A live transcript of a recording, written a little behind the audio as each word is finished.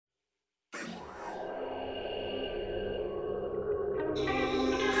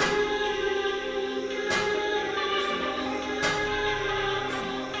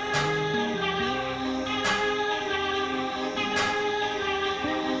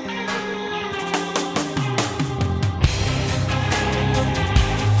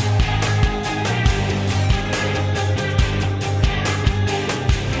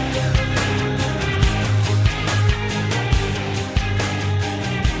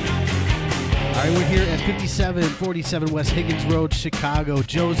All right, we're here at 5747 West Higgins Road, Chicago.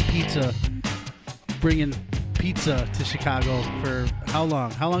 Joe's Pizza, bringing pizza to Chicago for how long?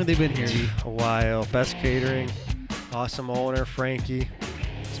 How long have they been here? E? A while. Best catering, awesome owner, Frankie,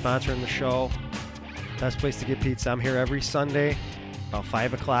 sponsoring the show. Best place to get pizza. I'm here every Sunday, about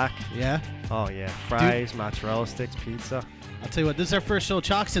 5 o'clock. Yeah? Oh, yeah. Fries, mozzarella sticks, pizza. I'll tell you what, this is our first show,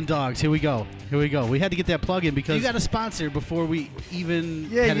 Chalks and Dogs. Here we go. We had to get that plug in because you got a sponsor before we even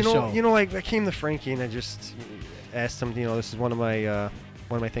had a show. I came to Frankie and I just asked him, this is one of my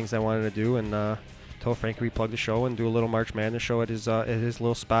things I wanted to do, and told Frankie we plug the show and do a little March Madness show at his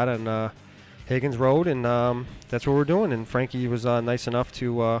little spot on Higgins Road, and that's what we're doing. And Frankie was nice enough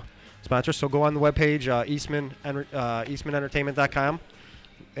to sponsor. So go on the webpage, EastmanEntertainment.com.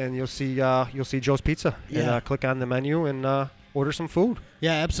 And you'll see Joe's Pizza, and click on the menu and order some food.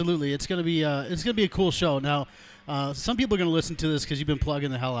 Yeah, absolutely. It's gonna be a cool show. Now, some people are gonna listen to this because you've been plugging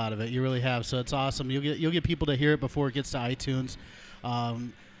the hell out of it. You really have. So it's awesome. You'll get people to hear it before it gets to iTunes.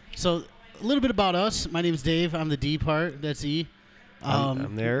 So a little bit about us. My name's Dave. I'm the D part. That's E.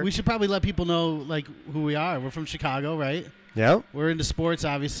 I'm there. We should probably let people know who we are. We're from Chicago, right? Yep. We're into sports,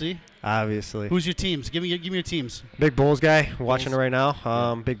 obviously. Obviously. Who's your teams? Give me your teams. Big Bulls guy, watching it right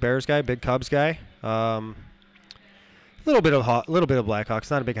now. Big Bears guy, big Cubs guy. Little bit of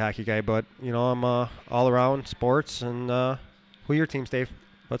Blackhawks. Not a big hockey guy, but I'm all around sports. And who are your teams, Dave?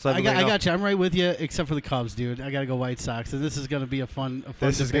 Let's let I got you. I'm right with you, except for the Cubs, dude. I gotta go White Sox, and this is gonna be a fun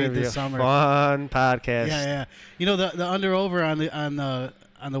debate this summer. Fun podcast. Yeah. The under over on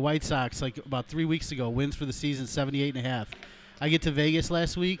the White Sox about 3 weeks ago, wins for the season 78.5. I get to Vegas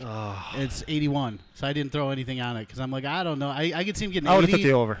last week. Oh. It's 81, so I didn't throw anything on it because I'm like, I don't know. I could see him getting 80. I would have took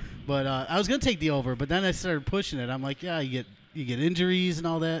the over. But I was going to take the over, but then I started pushing it. I'm like, yeah, you get injuries and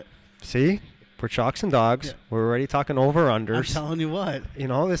all that. See? We're Chalks and Dogs. Yeah. We're already talking over-unders. I'm telling you what.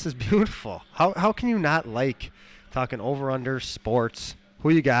 This is beautiful. How can you not like talking over-unders, sports, who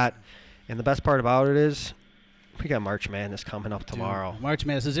you got? And the best part about it is we got March Madness coming up tomorrow. Dude, March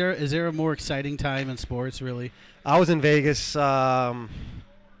Madness. Is there a more exciting time in sports, really? I was in Vegas, 5,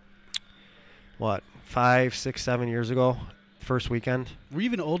 6, 7 years ago, first weekend. Were you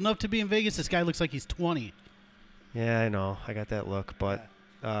even old enough to be in Vegas? This guy looks like he's 20. Yeah, I know. I got that look. But,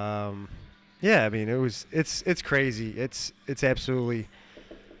 it's crazy. It's absolutely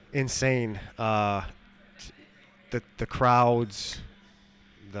insane. The crowds,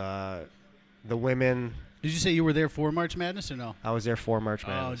 the women. Did you say you were there for March Madness or no? I was there for March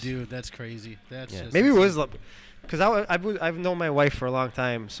Madness. Oh, dude, that's crazy. That's just maybe insane. It was because I've known my wife for a long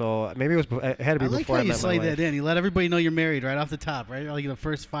time, so maybe it had to be before I met my wife. I like how you slide that in. You let everybody know you're married right off the top, right? Like the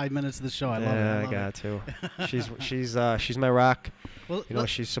first 5 minutes of the show. I love it. I got to. She's my rock. Well,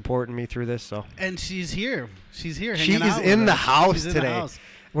 she's supporting me through this. So. And she's here. She's here. She's in the house today.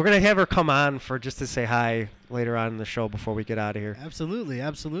 We're going to have her come on just to say hi later on in the show before we get out of here. Absolutely.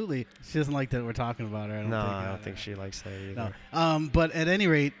 She doesn't like that we're talking about her. I don't think she likes that either. No. But at any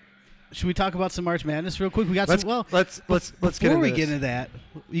rate, should we talk about some March Madness real quick? We got let's get into this. Before we get into that,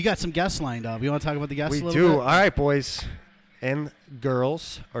 you got some guests lined up. You want to talk about the guests a little bit? We do. All right, boys and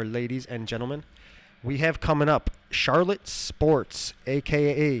girls, or ladies and gentlemen. We have coming up Charlotte Sports,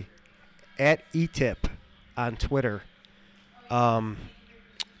 a.k.a. at eTip on Twitter.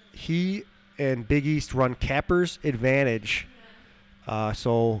 He and Big East run Cappers Advantage.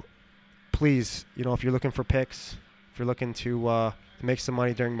 So please, if you're looking for picks, if you're looking to make some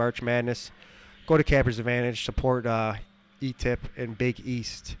money during March Madness, go to Cappers Advantage, support eTip and Big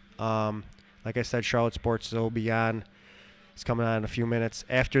East. Like I said, Charlotte Sports will be on. It's coming on in a few minutes.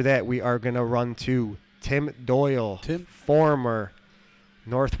 After that, we are going to run to Tim Doyle, former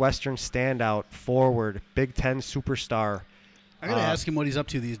Northwestern standout, forward, Big Ten superstar. I got to ask him what he's up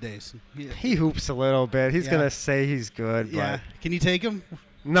to these days. He hoops a little bit. He's going to say he's good. Yeah. But Can you take him?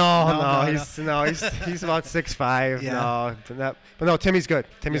 No. He's about 6'5". Yeah. But no, Timmy's good.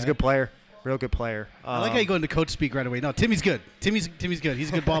 Timmy's a good player. Real good player. I like how you go into coach speak right away. No, Timmy's good. Timmy's good. He's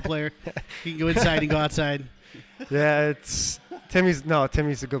a good ball player. He can go inside and go outside. Yeah, Timmy's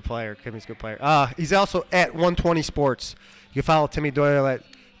a good player. Timmy's a good player. He's also at 120 Sports. You can follow Timmy Doyle at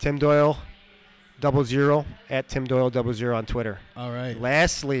Tim Doyle 00 at Tim Doyle 00 on Twitter. All right.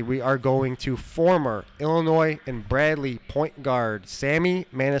 Lastly, we are going to former Illinois and Bradley point guard Sammy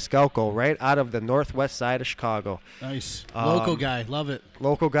Maniscalco, right out of the northwest side of Chicago. Nice. Local guy. Love it.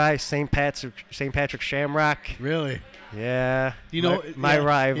 Local guy, St. Patrick Shamrock. Really? Yeah. My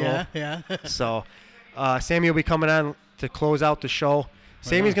rival. Yeah. So, Sammy will be coming on to close out the show.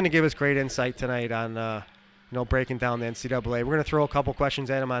 Sammy's going to give us great insight tonight on breaking down the NCAA. We're going to throw a couple questions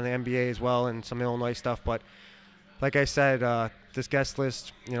at him on the NBA as well and some Illinois stuff, but like I said, this guest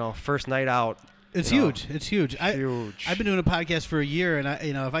list, first night out. It's huge. It's huge. Huge. I've been doing a podcast for a year, and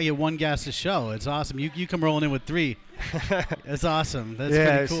if I get one guest a show, it's awesome. You come rolling in with 3. It's awesome. That's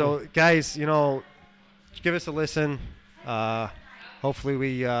pretty cool. So guys, give us a listen. Hopefully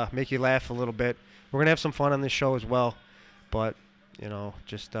we make you laugh a little bit. We're gonna have some fun on this show as well, but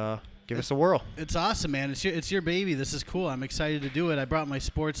just give us a whirl. It's awesome, man. It's your baby. This is cool. I'm excited to do it. I brought my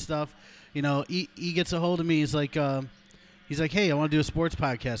sports stuff. E gets a hold of me. He's like, hey, I want to do a sports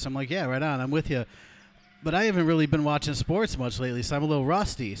podcast. I'm like, yeah, right on. I'm with you. But I haven't really been watching sports much lately, so I'm a little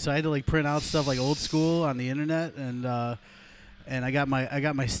rusty. So I had to print out stuff old school on the internet, and I got my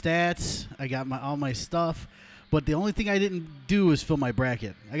stats. I got all my stuff. But the only thing I didn't do was fill my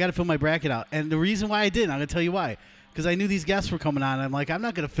bracket. I got to fill my bracket out, and the reason why I didn't, I'm gonna tell you why. Because I knew these guests were coming on. I'm like, I'm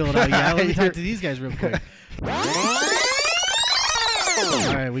not gonna fill it out yet. Let me talk to these guys real quick.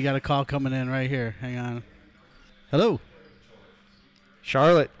 All right, we got a call coming in right here. Hang on. Hello.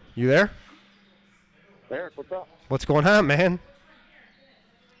 Charlotte, you there? Eric, what's up? What's going on, man?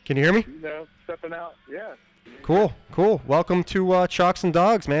 Can you hear me? Stepping out. Yeah. Cool. Welcome to Chalks and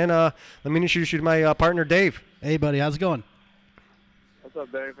Dogs, man. Let me introduce you to my partner, Dave. Hey, buddy. How's it going? What's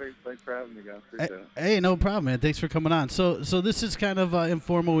up, Dave? Thanks for having me, guys. Appreciate it. Hey, no problem, man. Thanks for coming on. So this is kind of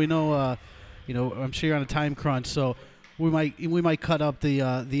informal. We know, I'm sure you're on a time crunch, so we might cut up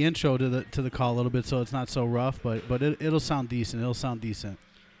the intro to the call a little bit so it's not so rough, but it'll sound decent.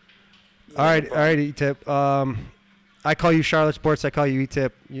 All right, E-Tip. I call you Charlotte Sports. I call you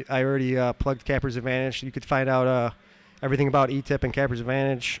E-Tip. I already plugged Cappers Advantage. You could find out everything about E-Tip and Cappers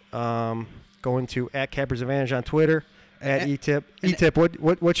Advantage going to @Cappers Advantage on Twitter, @E-Tip. E-Tip,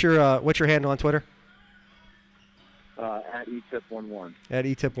 what's your handle on Twitter? @eTip11.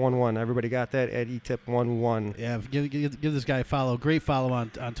 @eTip11. Everybody got that? @eTip11. Yeah, give this guy a follow. Great follow on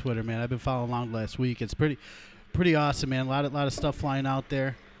Twitter, man. I've been following along last week. It's pretty awesome, man. A lot of stuff flying out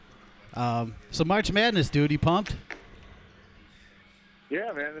there. So March Madness, dude, you pumped?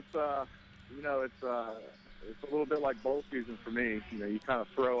 Yeah, man. It's it's a little bit like bowl season for me. You kind of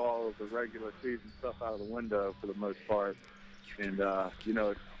throw all of the regular season stuff out of the window for the most part, and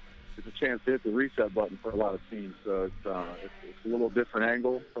it's a chance to hit the reset button for a lot of teams. So it's a little different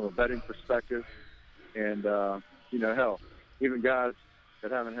angle from a betting perspective, and hell, even guys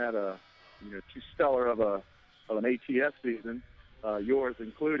that haven't had a too stellar of an ATS season, yours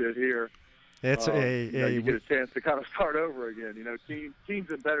included here. It's you get a chance to kind of start over again. Teams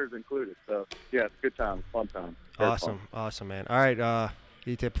and bettors included. So yeah, it's a good time, fun time. Awesome, man. All right,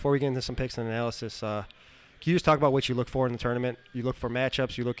 E-Tip. Before we get into some picks and analysis, can you just talk about what you look for in the tournament? You look for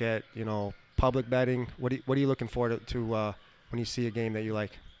matchups. You look at public betting. What are you looking for to when you see a game that you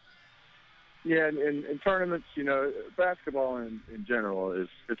like? Yeah, in tournaments, basketball in general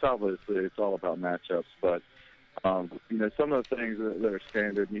it's obviously all about matchups, but some of the things that are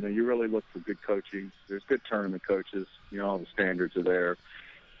standard, you really look for good coaching. There's good tournament coaches. All the standards are there,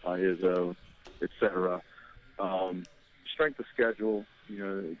 ISO, et cetera. Strength of schedule,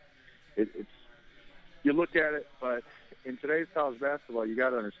 it's you look at it, but in today's college basketball, you got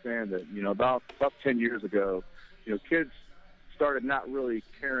to understand that, about 10 years ago, kids started not really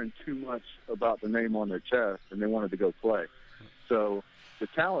caring too much about the name on their chest, and they wanted to go play. So the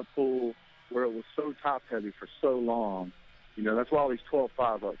talent pool, where it was so top-heavy for so long, that's why all these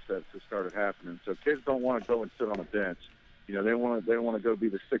 12-5 upsets have started happening. So kids don't want to go and sit on a bench. They want to go be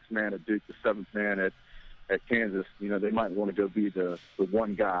the sixth man at Duke, the seventh man at Kansas. They might want to go be the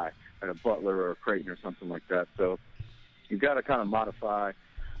one guy at a Butler or a Creighton or something like that. So you've got to kind of modify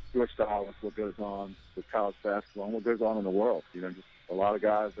your style with what goes on with college basketball and what goes on in the world. Just a lot of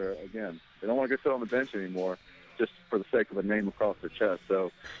guys are, again, they don't want to go sit on the bench anymore just for the sake of a name across their chest.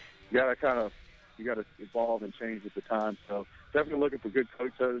 So you got to evolve and change with the time. So definitely looking for good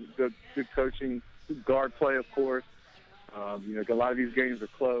coaching, good guard play, of course. A lot of these games are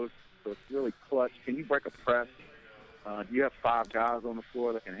close, so it's really clutch. Can you break a press? Do you have 5 guys on the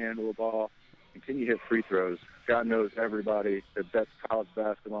floor that can handle the ball? And can you hit free throws? God knows everybody that bets college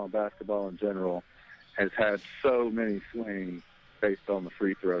basketball and basketball in general has had so many swings based on the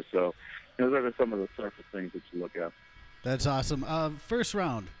free throw. So those are some of the surface things that you look at. That's awesome. First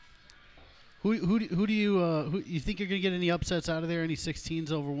round. Who do you think you're gonna get any upsets out of there? Any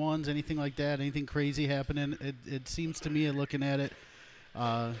 16s over 1s? Anything like that? Anything crazy happening? It seems to me, looking at it,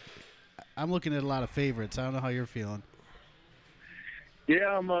 I'm looking at a lot of favorites. I don't know how you're feeling.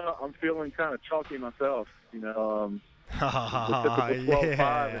 Yeah, I'm feeling kind of chalky myself. The typical 12-5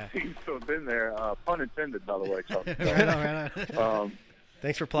 that seems to have been there. Pun intended, by the way, chalky. right on.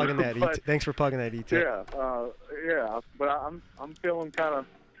 Thanks for plugging that. Thanks for plugging that, E-Tip. Yeah. But I'm feeling kind of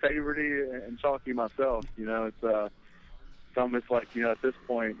favority and chalky myself. It's some it's like, at this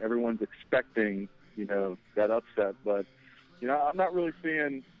point, everyone's expecting, that upset. But, I'm not really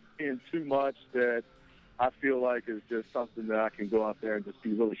seeing too much that I feel like is just something that I can go out there and just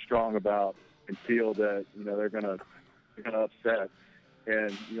be really strong about and feel that, they're gonna upset.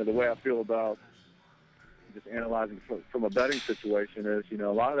 And, the way I feel about just analyzing from a betting situation is, a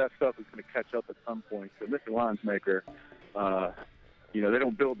lot of that stuff is going to catch up at some point. So Mr. Linesmaker, they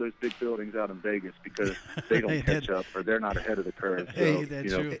don't build those big buildings out in Vegas because they don't catch up or they're not ahead of the curve. So,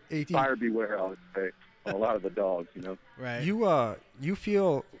 that's true. Buyer beware, I would say, on a lot of the dogs, Right. You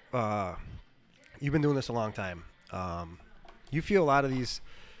feel you've been doing this a long time. You feel a lot of these.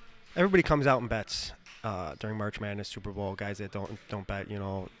 Everybody comes out and bets during March Madness, Super Bowl. Guys that don't bet,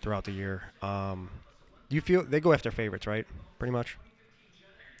 throughout the year. You feel they go after favorites, right? Pretty much.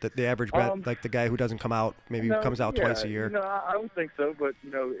 The average bet, like the guy who doesn't come out, maybe comes out twice a year. I would think so. But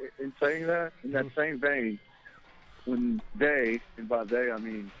in saying that, in that same vein, when they, and by they I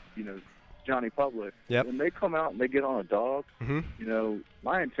mean Johnny Public, when they come out and they get on a dog,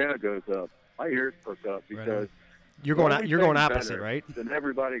 my antenna goes up, my ears perk up because you're going opposite, right? Than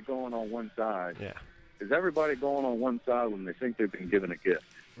everybody going on one side. Yeah. Is everybody going on one side when they think they've been given a gift?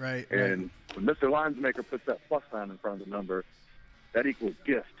 Right. And when Mr. Linesmaker puts that plus sign in front of the number, that equals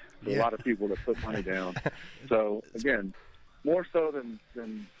gift to a lot of people that put money down. So again, more so than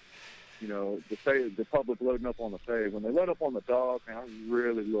the public loading up on the fave. When they load up on the dog, man, I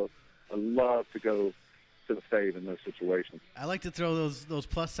love to go to the fave in those situations. I like to throw those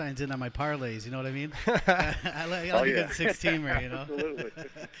plus signs in on my parlays. You know what I mean? I like a good 16-er, Absolutely.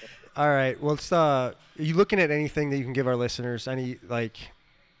 All right. Well, are you looking at anything that you can give our listeners? Any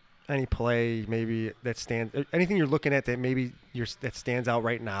play maybe that stands? Anything you're looking at that maybe that stands out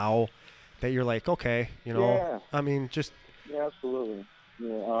right now that you're like, okay, Yeah. I mean, just. Yeah, absolutely.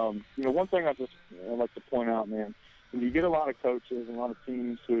 Yeah. One thing I'd like to point out, man, when you get a lot of coaches and a lot of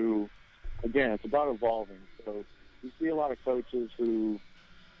teams who, again, it's about evolving. So you see a lot of coaches who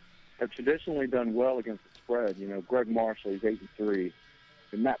have traditionally done well against the spread. Greg Marshall, he's 8-3,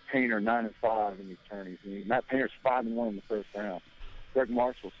 and Matt Painter 9-5 in these tourneys. Matt Painter's 5-1 in the first round. Greg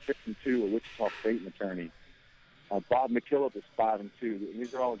Marshall's 6-2 at Wichita State in the tourney. Bob McKillop is 5-2.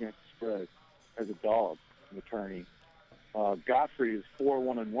 These are all against the spread as a dog in the tourney. Godfrey is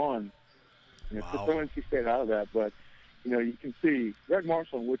 4-1-1. Wow. Just throw NC State out of that, but you can see Greg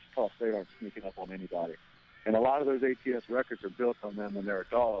Marshall and Wichita State aren't sneaking up on anybody, and a lot of those ATS records are built on them when they're a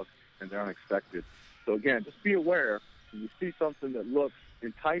dog and they're unexpected. So again, just be aware when you see something that looks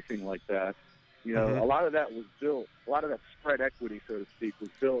enticing like that. A lot of that was built. A lot of that spread equity, so to speak,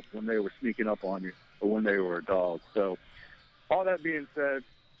 was built when they were sneaking up on you or when they were a dog. So all that being said,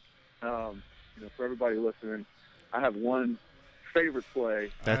 for everybody listening, I have one favorite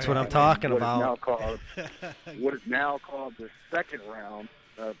play. That's what I'm talking about. What is now called the second round.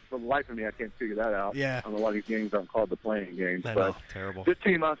 For the life of me, I can't figure that out. Yeah. A lot of these games aren't called the playing games. I but know, terrible. This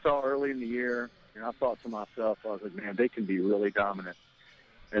team I saw early in the year, and I thought to myself, I was like, man, they can be really dominant.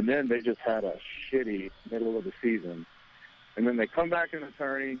 And then they just had a shitty middle of the season. And then they come back in the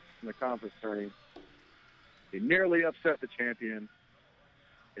tourney, in the conference tourney. They nearly upset the champion.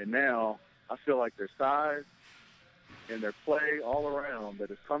 And now I feel like their size and their play all around that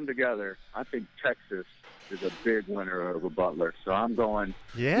has come together. I think Texas is a big winner over Butler. So I'm going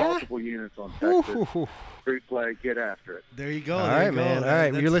multiple units on Texas. Free play, get after it. There you go. All right, man. All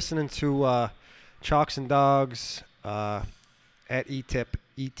right, you're listening to Chalks and Dogs at ETIP,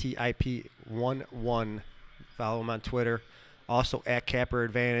 ETIP11. Follow him on Twitter. Also at Capper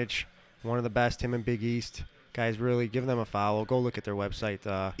Advantage, one of the best, him and Big East. Guys, really give them a follow. Go look at their website.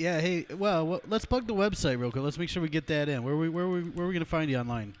 Yeah, hey, well, let's plug the website real quick. Let's make sure we get that in. Where are we going to find you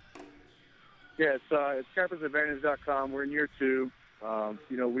online? Yeah, it's cappersadvantage.com. We're in year 2.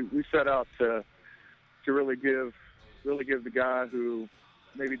 We set out to really give the guy who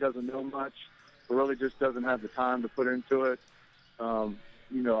maybe doesn't know much, or really just doesn't have the time to put into it, an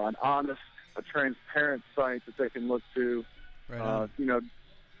honest, a transparent site that they can look to. Right.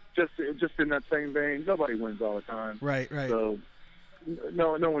 Just in that same vein, nobody wins all the time. Right. So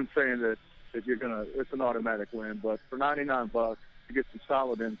no one's saying that it's an automatic win, but for $99 to get some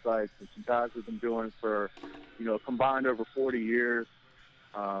solid insights and some guys who've been doing it for, combined over 40 years,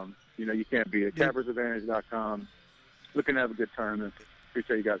 you can't beat it. CappersAdvantage.com. Looking to have a good tournament.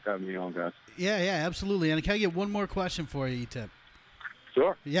 Appreciate you guys having me on, guys. Yeah, absolutely. And can I get one more question for you, Tip?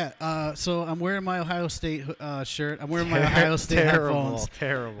 Sure. Yeah. So I'm wearing my Ohio State shirt. I'm wearing my Ohio State headphones.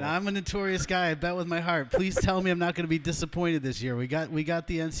 Terrible. Now, I'm a notorious guy. I bet with my heart. Please tell me I'm not going to be disappointed this year. We got the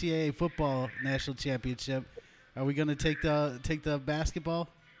NCAA football national championship. Are we going to take the basketball?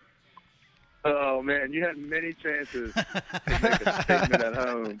 Oh, man, you had many chances to make a statement at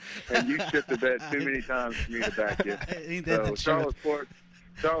home, and you shipped the bet too many times for me to back you. Ain't that the So truth?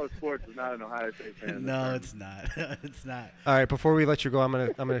 Charlotte Sports is not an Ohio State fan. No, it's not. It's not. All right, before we let you go, I'm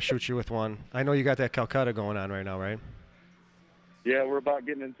gonna shoot you with one. I know you got that Calcutta going on right now, right? Yeah, we're about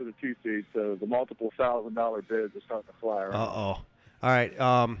getting into the 2 seed, so the multiple $1,000 bids are starting to fly around. All right,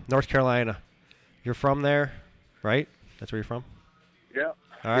 North Carolina. You're from there, right? That's where you're from? Yeah.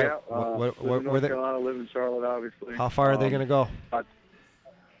 All right. Yeah. Where live in North Carolina, live in Charlotte, obviously. How far are they going to go?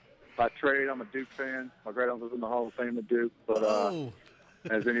 By trade, I'm a Duke fan. My great uncle's in the Hall of Fame at Duke, but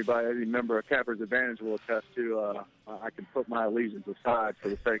as any member of Capper's Advantage will attest to, I can put my allegiance aside for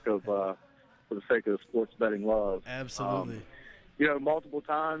the sake of the sports betting love. Absolutely. Multiple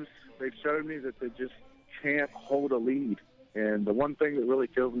times they've showed me that they just can't hold a lead, and the one thing that really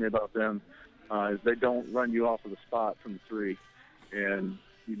kills me about them is they don't run you off of the spot from the three. And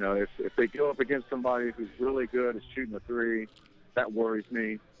if they go up against somebody who's really good at shooting a three, that worries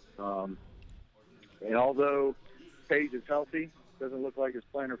me. And although Page is healthy, doesn't look like his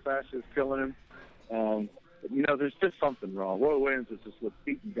plantar fascia is killing him. There's just something wrong. Roy Williams has just looked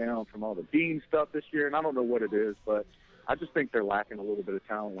beaten down from all the Bean stuff this year, and I don't know what it is, but I just think they're lacking a little bit of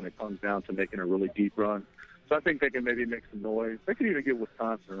talent when it comes down to making a really deep run. So I think they can maybe make some noise. They could even give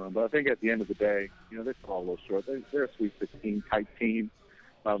Wisconsin a run, but I think at the end of the day, they fall a little short. They're a Sweet 16 type team.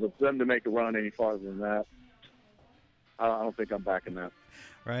 But for them to make a run any farther than that, I don't think I'm backing that.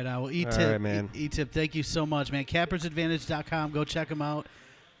 Right on. Well, E-Tip, All right, man. E-Tip, thank you so much, man. CappersAdvantage.com. Go check them out.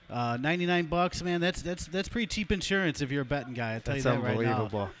 $99, man. That's pretty cheap insurance if you're a betting guy. I'll tell you that right now. That's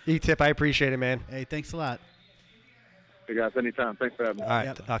unbelievable. E-Tip, I appreciate it, man. Hey, thanks a lot. Hey, guys, anytime. Thanks for having me. All right,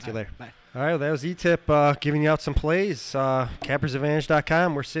 Yep. talk to you later. Bye. All right, well, that was E-Tip giving you out some plays.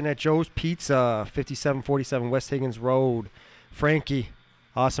 CappersAdvantage.com. We're sitting at Joe's Pizza, 5747 West Higgins Road. Frankie,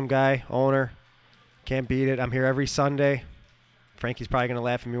 awesome guy, owner. Can't beat it. I'm here every Sunday. Frankie's probably going to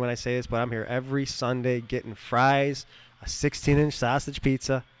laugh at me when I say this, but I'm here every Sunday getting fries, a 16-inch sausage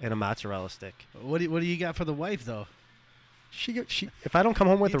pizza, and a mozzarella stick. What do you got for the wife though? She if I don't come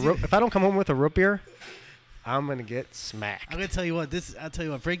home with a root beer, I'm gonna get smacked. I'm gonna tell you what. I'll tell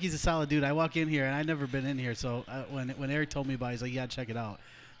you what. Frankie's a solid dude. I walk in here and I've never been in here, so when Eric told me about it, he's like, "Yeah, check it out."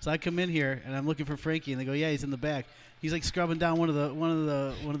 So I come in here and I'm looking for Frankie, and they go, "Yeah, he's in the back." He's like scrubbing down one of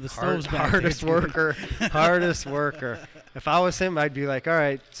the stoves back hardest there. hardest worker. If I was him, I'd be like, all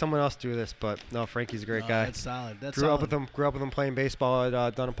right, someone else do this. But no, Frankie's a great guy. That's solid. Grew up with him playing baseball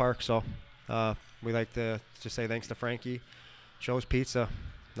at Dunham Park. So we like to just say thanks to Frankie. Joe's Pizza,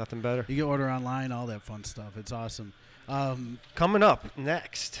 nothing better. You can order online, all that fun stuff. It's awesome. Coming up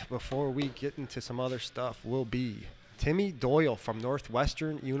next, before we get into some other stuff, will be Timmy Doyle from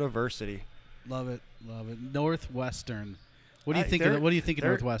Northwestern University. Love it. Northwestern. What do you think of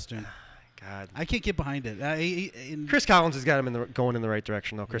Northwestern? God, I can't get behind it. Chris Collins has got him going in the right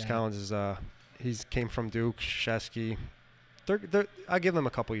direction, though. Chris Yeah. Collins is he's came from Duke, Krzyzewski. I'll give them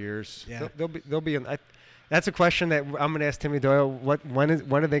a couple years. Yeah. They'll be in. That's a question that I'm going to ask Timmy Doyle. When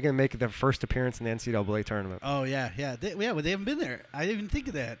are they going to make their first appearance in the NCAA tournament? Oh yeah. Well, they haven't been there. I didn't even think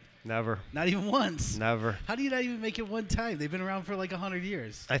of that. Never. Not even once. Never. How do you not even make it one time? They've been around for like 100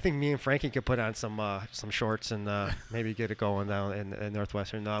 years. I think me and Frankie could put on some shorts and maybe get it going down in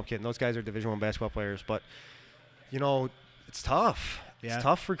Northwestern. No, I'm kidding. Those guys are Division I basketball players, but it's tough. Yeah. It's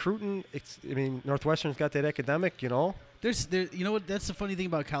tough recruiting. Northwestern's got that academic. You know what? That's the funny thing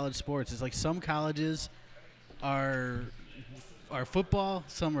about college sports is like some colleges are football,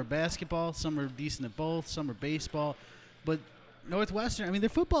 some are basketball, some are decent at both, some are baseball, but Northwestern, their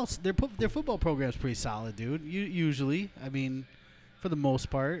football program's pretty solid, dude. Usually, for the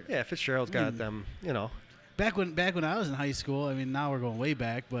most part. Yeah, Fitzgerald's got them. Back when I was in high school, now we're going way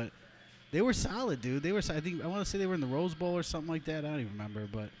back, but they were solid, dude. They were. I want to say they were in the Rose Bowl or something like that. I don't even remember,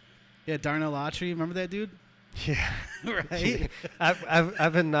 but yeah, Darnell Autry, remember that dude? Yeah, right.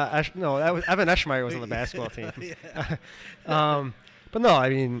 Evan Eschmeyer was on the basketball team. But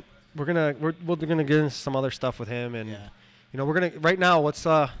no, we're gonna get into some other stuff with him, and we're gonna right now. Let's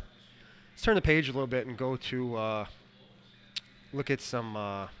turn the page a little bit and go to look at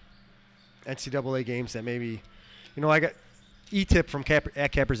some NCAA games that maybe, I got E-Tip from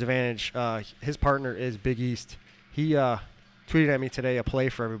at Capper's Advantage. His partner is Big East. He tweeted at me today a play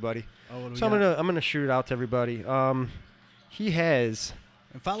for everybody. So I'm gonna shoot it out to everybody. He has.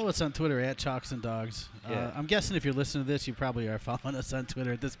 And follow us on Twitter at Chalks and Dogs. Yeah. I'm guessing if you're listening to this, you probably are following us on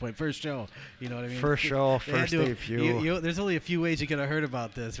Twitter at this point. First show, you know what I mean? First show, first debut. There's only a few ways you could have heard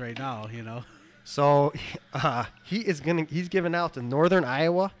about this right now, So he's giving out to Northern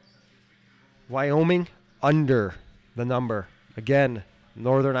Iowa, Wyoming under the number. Again,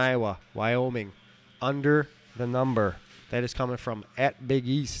 Northern Iowa, Wyoming, under the number. That is coming from at Big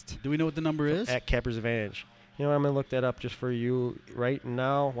East. Do we know what the number is? At Cappers Advantage. You know what? I'm going to look that up just for you right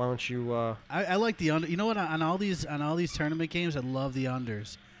now. Why don't you... I like the under. You know what? On all these tournament games, I love the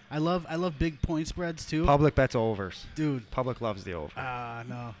unders. I love big point spreads too. Public bets overs. Dude. Public loves the over.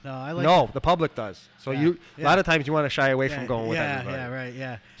 No. I like. No, the public does. So Yeah, a lot of times you want to shy away from going with yeah, everybody. Yeah, right,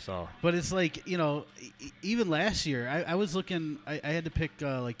 yeah. So. But it's like, even last year, I was looking. I had to pick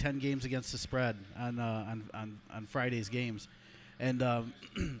like 10 games against the spread on Friday's games, and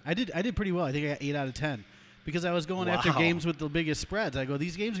I did pretty well. I think I got 8 out of 10 because I was going after games with the biggest spreads. I go,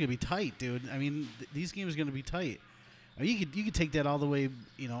 these games are gonna be tight, dude. I mean, these games are gonna be tight. I mean, you could take that all the way,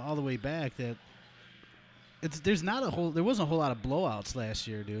 all the way back. There wasn't a whole lot of blowouts last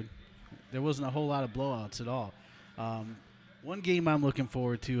year, dude. There wasn't a whole lot of blowouts at all. One game I'm looking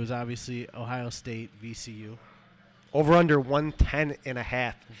forward to is obviously Ohio State VCU. Over under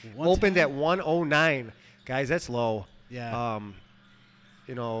 110.5. Opened at 109. Guys, that's low. Yeah.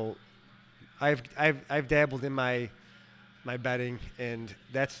 I've dabbled in my betting, and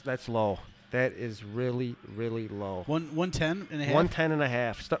that's low. That is really, really low. 110.5?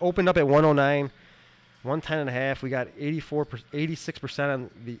 110.5. Opened up at 109. 110.5. We got 86% on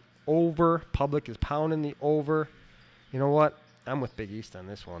the over. Public is pounding the over. You know what? I'm with Big East on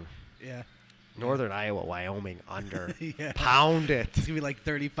this one. Yeah. Northern Iowa, Wyoming, under. Yeah. Pound it. It's going to be like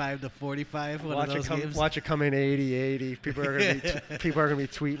 35 to 45, one of those games. Watch it come in 80-80. People are going to be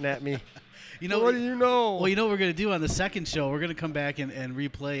tweeting at me. What do you know? Well, you know what we're going to do on the second show? We're going to come back and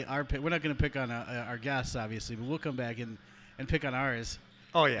replay our pick. We're not going to pick on our guests, obviously, but we'll come back and pick on ours.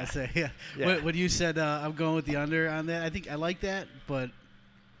 Oh, yeah. Yeah. When you said I'm going with the under on that, I think I like that, but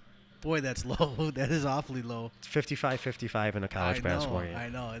boy, that's low. That is awfully low. It's 55-55 in a college basketball game. I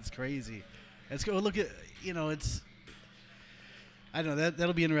know. It's crazy. Let's go look at, it's – I don't know.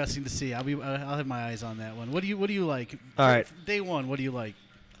 That'll be interesting to see. I'll have my eyes on that one. What do you like? All right. Day one, what do you like?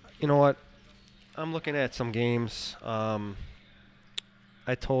 You know what? I'm looking at some games. I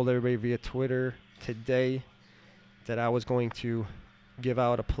told everybody via Twitter today that I was going to give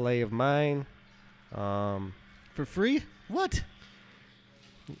out a play of mine. For free? What?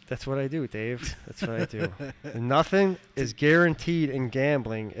 That's what I do, Dave. That's what I do. Nothing is guaranteed in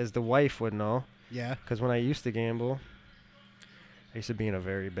gambling, as the wife would know. Yeah. Because when I used to gamble, I used to be in a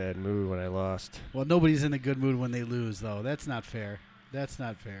very bad mood when I lost. Well, nobody's in a good mood when they lose, though. That's not fair.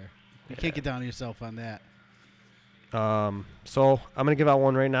 You can't get down on yourself on that. So I'm going to give out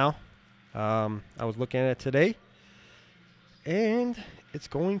one right now. I was looking at it today, and it's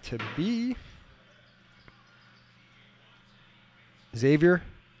going to be Xavier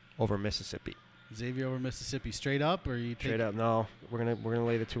over Mississippi. Xavier over Mississippi, straight up, or you straight up? No, we're gonna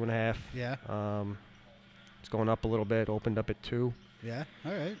lay the 2.5. Yeah. It's going up a little bit. Opened up at 2. Yeah.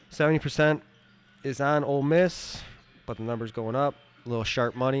 All right. 70% is on Ole Miss, but the number's going up. A little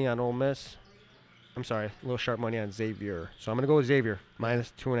sharp money on Ole Miss. I'm sorry, a little sharp money on Xavier. So I'm going to go with Xavier,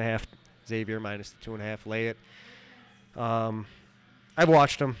 minus 2.5. Xavier, minus 2.5. Lay it. I've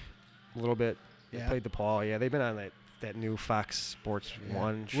watched them a little bit. Yeah. They played DePaul. Yeah, they've been on that new Fox Sports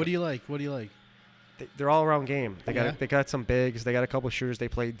 1. What do you like? They're all around game. They got some bigs. They got a couple of shooters. They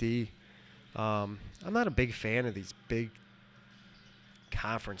play D. I'm not a big fan of these big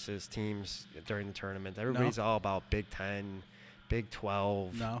conferences teams during the tournament. Everybody's all about Big 10, Big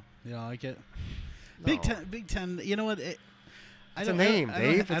 12. No, you don't like it. No. Big Ten. You know what? It's a name,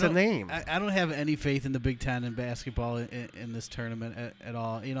 Dave. It's a name. I don't have any faith in the Big Ten in basketball in this tournament at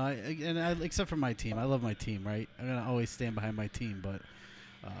all. Except for my team. I love my team, right? I'm gonna always stand behind my team, but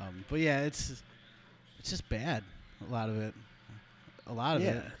yeah, it's just bad. A lot of it.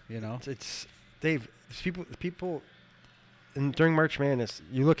 It's Dave. People. And during March Madness,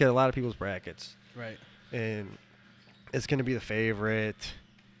 you look at a lot of people's brackets, right? And it's going to be the favorite,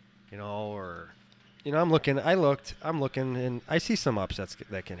 or, I'm looking, and I see some upsets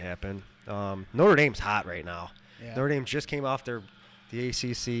that can happen. Notre Dame's hot right now. Yeah. Notre Dame just came off the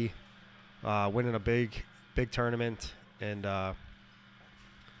ACC, winning a big tournament, and I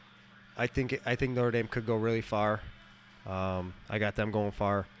think Notre Dame could go really far. I got them going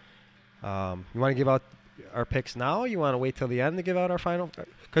far. You want to give out our picks now? Or you want to wait till the end to give out our final?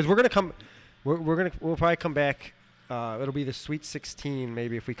 Because we're gonna come. We'll probably come back. It'll be the Sweet 16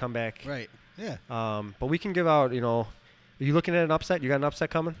 maybe if we come back. Right. Yeah. But we can give out. Are you looking at an upset? You got an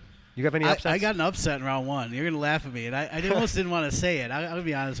upset coming? You have any upsets? I got an upset in round 1. You're gonna laugh at me, and I almost didn't want to say it. I'll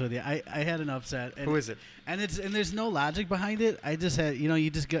be honest with you. I had an upset. And, who is it? And there's no logic behind it. I just had you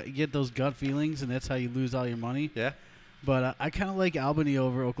just get those gut feelings, and that's how you lose all your money. Yeah. But I kind of like Albany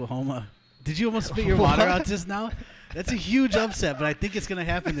over Oklahoma. Did you almost spit your water out just now? That's a huge upset, but I think it's going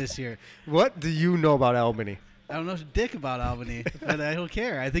to happen this year. What do you know about Albany? I don't know dick about Albany, but I don't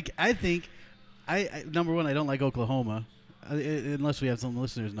care. I think, number one, I don't like Oklahoma, unless we have some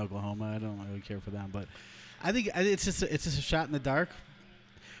listeners in Oklahoma. I don't really care for them, but I think it's just a shot in the dark.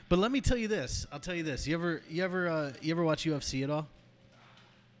 But let me tell you this. I'll tell you this. You ever watch UFC at all?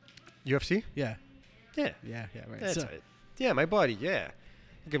 UFC? Yeah. Yeah. Yeah. Right. That's So, right. Yeah, my buddy. Yeah.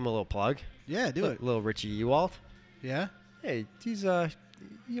 Give him a little plug. yeah. Do it. Little Richie Ewald. Yeah. Hey, he's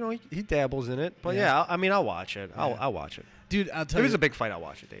he dabbles in it, but Yeah. I mean, I'll watch it. Yeah. I'll watch it. Dude, I'll If tell it you. was a big fight, I'll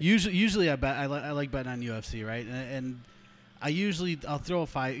watch it, Dave. Usually I bet I like betting on UFC, right? And I'll throw a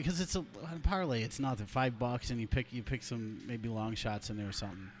fight because it's a parlay. It's nothing, $5, and you pick some maybe long shots in there or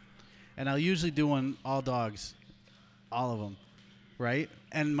something. And I'll usually do one all dogs, all of them, right?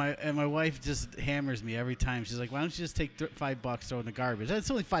 And my wife just hammers me every time. She's like, "Why don't you just take $5, throw it in the garbage?"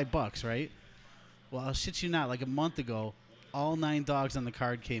 That's only $5, right? Well, I'll shit you not. Like a month ago, all 9 dogs on the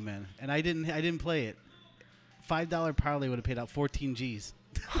card came in, and I didn't play it. $5 parlay would have paid out 14 G's.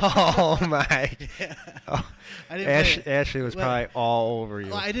 Oh my! Yeah. Oh, I didn't play it. Ashley was Well, probably all over you.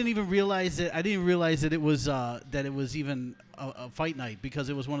 Well, I didn't even realize it. I didn't realize that it was even a fight night because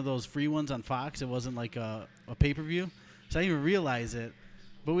it was one of those free ones on Fox. It wasn't like a pay-per-view, so I didn't even realize it.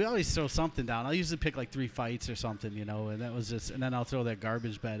 But we always throw something down. I'll usually pick like 3 fights or something, and that was just. And then I'll throw that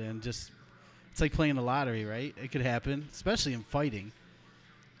garbage bet in. Just it's like playing the lottery, right? It could happen, especially in fighting.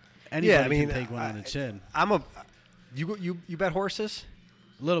 Anybody can take one on the chin. You bet horses?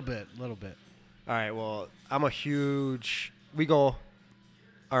 A little bit. All right. Well, I'm a huge. We go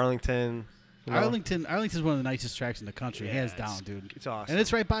Arlington. Arlington's one of the nicest tracks in the country, Yeah, hands down, dude. It's awesome. And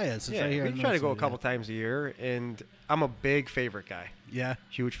it's right by us. It's Yeah, right here. we in try to go a Minnesota, couple times a year, and I'm a big favorite guy. Yeah,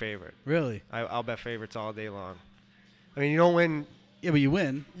 Huge favorite. really. I'll bet favorites all day long. I mean, you don't win. Yeah, but you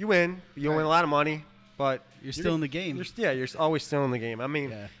win. You win. You don't win a lot of money, but You're still in the game. You're always still in the game. I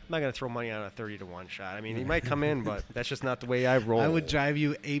mean, Yeah. I'm not gonna throw money on a 30-1 shot. I mean, he might come in, but that's just not the way I roll. I would drive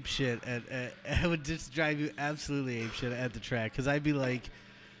you ape shit I would just drive you absolutely ape shit at the track because I'd be like,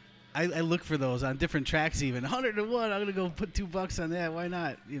 I look for those on different tracks even 100-1. I'm gonna go put $2 on that. Why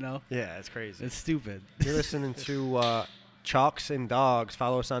not? Yeah, it's crazy. It's stupid. You're listening to Chalks and Dogs.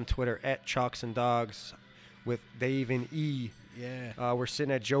 Follow us on Twitter at Chalks and Dogs with Dave and E. Yeah. We're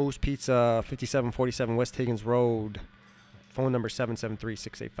sitting at Joe's Pizza, 5747 West Higgins Road. Phone number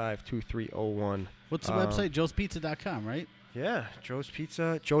 773-685-2301. What's the website? Joe'sPizza.com, right? Yeah, Joe's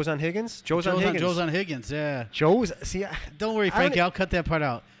Pizza. Joe's on Higgins. Joe's on Higgins. Joe's on Higgins. Yeah. Joe's. See, Don't worry, I Frankie. don't- I'll cut that part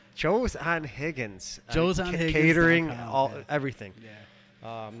out. Joe's on Higgins. Joe's on Higgins. Catering, .com, yeah. everything.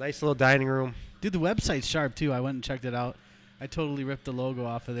 Yeah. Nice little dining room. Dude, the website's sharp too. I went and checked it out. I totally ripped the logo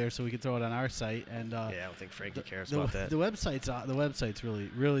off of there so we could throw it on our site. And Yeah, I don't think Frankie cares the about that. website's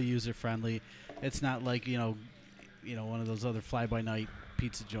really user friendly. It's not like one of those other fly by night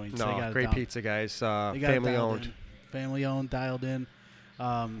pizza joints. They got No, it great down. pizza, guys. They got it Family dialed owned. in. Family owned, dialed in.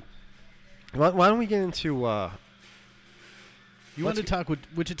 Why don't we get into? You wanted to talk with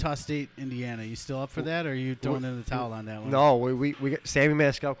Wichita State, Indiana. You still up for that, or are you throwing in the towel on that one? No, we Sammy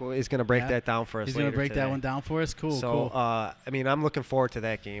Maniscalco is going to break Yeah? that down for us. He's going to later break today. that one down for us. Cool, So, cool. I mean, I'm looking forward to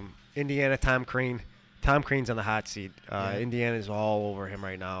that game. Indiana, Tom Crean. Tom Crean's on the hot seat. Yeah. Indiana's all over him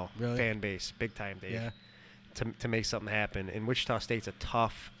right now. Really? Fan base, big time, Dave. Yeah. To make something happen. And Wichita State's a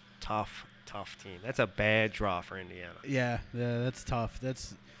tough team. That's a bad draw for Indiana. Yeah, that's tough.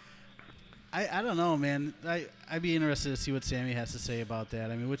 I don't know, man. I'd be interested to see what Sammy has to say about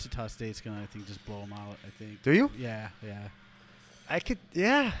that. I mean, Wichita State's gonna, I think, just blow them out. I think. Do you? Yeah. I can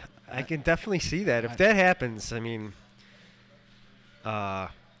definitely see that. If I- that happens, I mean,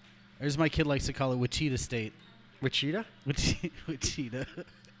 There's my kid likes to call it Wichita State. Wichita? Wichita.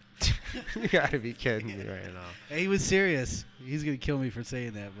 You gotta be kidding me right now. He was serious. He's gonna kill me for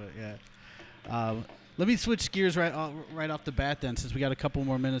saying that, but yeah. Let me switch gears right off the bat then, since we got a couple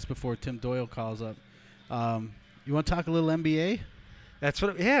more minutes before Tim Doyle calls up. You want to talk a little NBA? That's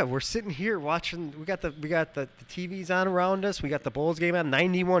what. Yeah, we're sitting here watching. We got the TVs on around us. We got the Bulls game on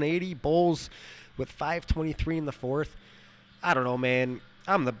 91-80. Bulls with 5:23 in the fourth. I don't know, man.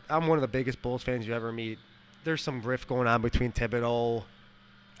 I'm one of the biggest Bulls fans you ever meet. There's some rift going on between Thibodeau.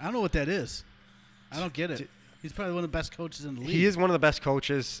 I don't know what that is. I don't get it. He's probably one of the best coaches in the league. He is one of the best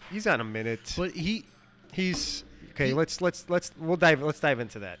coaches. He's on a minute. But He's okay. Let's dive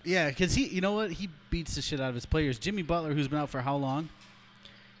into that. yeah, because you know what? He beats the shit out of his players. Jimmy Butler, who's been out for how long?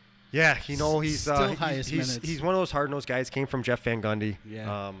 Yeah, he's Still highest minutes. he's one of those hard-nosed guys. Came from Jeff Van Gundy.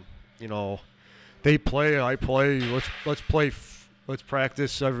 Yeah. They play, I play. Let's play. Let's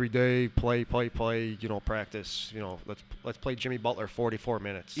practice every day. Play. Practice. Let's play Jimmy Butler 44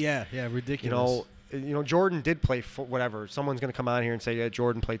 minutes. Yeah, ridiculous. Jordan did play whatever. Someone's going to come on here and say, yeah,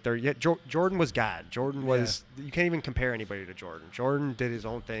 Jordan played 30. Yeah, Jordan was God. Jordan was – you can't even compare anybody to Jordan. Jordan did his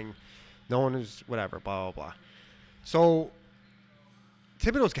own thing. No one is whatever, blah, blah, blah. So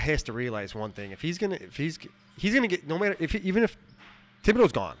Thibodeau has to realize one thing. If he's going to get – no matter – even if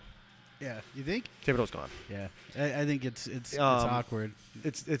Thibodeau's gone. Yeah, you think? Thibodeau's gone. Yeah, I think it's awkward.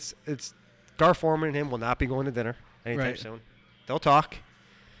 It's Gar Forman and him will not be going to dinner anytime soon. They'll talk,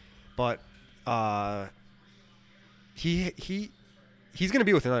 but he's going to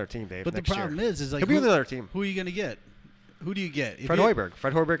be with another team, Dave. But the problem is like he'll be with another team. Who are you going to get? Who do you get? Fred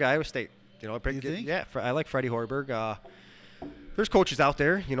Hoiberg, Iowa State. You think? Yeah, I like Freddie Hoiberg. There's coaches out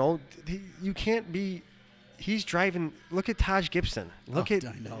there. You can't be. He's driving. Look at Taj Gibson. Look at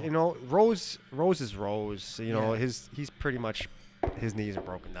Rose. Rose is Rose. He's pretty much his knees are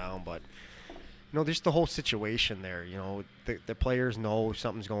broken down. But there's the whole situation there. The players know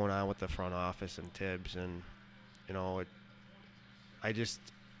something's going on with the front office and Tibbs, and I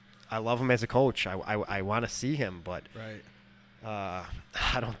love him as a coach. I want to see him, but I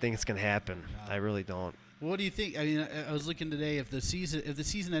don't think it's gonna happen. No. I really don't. What do you think? I mean, I was looking today. If the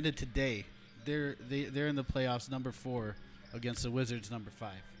season ended today. They're in the playoffs, number 4 against the Wizards, number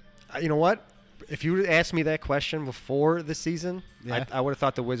 5. You know what? If you would have asked me that question before the season, I would have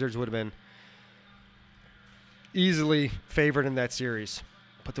thought the Wizards would have been easily favored in that series.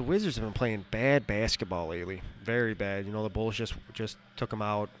 But the Wizards have been playing bad basketball lately, very bad. The Bulls just took them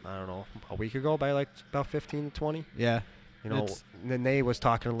out. I don't know, a week ago by like about 15 to 20. Yeah. Nene was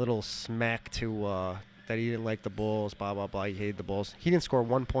talking a little smack to. That he didn't like the Bulls, blah blah blah. He hated the Bulls. He didn't score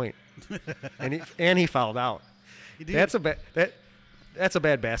 1 point, and he fouled out. That's a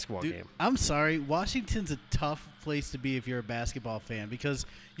bad basketball game. I'm sorry, Washington's a tough place to be if you're a basketball fan because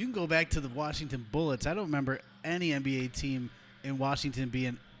you can go back to the Washington Bullets. I don't remember any NBA team in Washington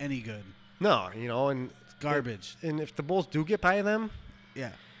being any good. No, and it's garbage. And if the Bulls do get by them, yeah.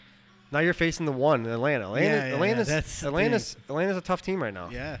 Now you're facing the one, Atlanta. Atlanta's a tough team right now.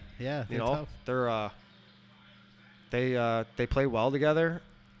 Yeah. They're tough. They're they play well together.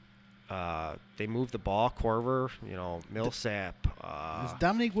 They move the ball. Korver, Millsap. Is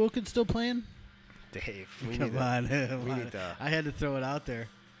Dominique Wilkins still playing? Dave, Come on. I had to throw it out there.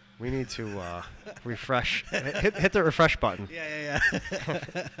 We need to refresh. hit the refresh button. Yeah.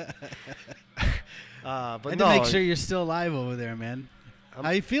 But to make sure you're still alive over there, man.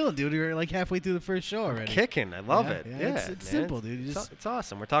 How you feeling, dude? You're like halfway through the first show already. Kicking. I love it. Yeah, it's simple, dude. It's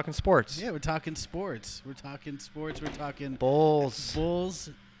awesome. We're talking sports. Yeah, we're talking sports. We're talking Bulls.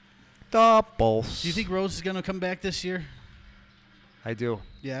 The Bulls. Do you think Rose is going to come back this year? I do.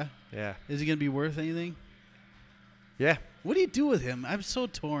 Yeah? Yeah. Is he going to be worth anything? Yeah. What do you do with him? I'm so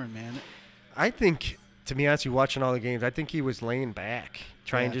torn, man. I think, to be honest, you watching all the games, I think he was laying back,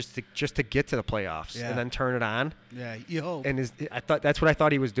 trying just to get to the playoffs and then turn it on. Yeah, you hope. And that's what I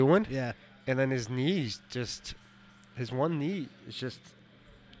thought he was doing. Yeah. And then his knees his one knee is just.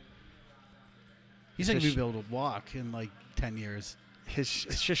 He's not going to be able to walk in like 10 years. It's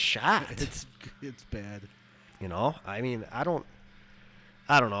just shot. It's bad. I mean, I don't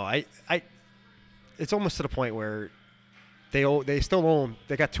know. It's almost to the point where they still owe him.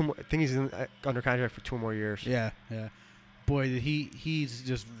 They got 2 more. I think he's under contract for 2 more years. Yeah. Boy, he's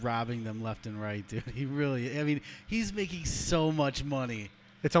just robbing them left and right, dude. He really. I mean, he's making so much money.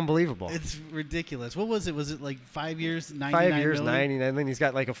 It's unbelievable. It's ridiculous. What was it? Was it like 5 years, 99 5 years, million? 99, and then he's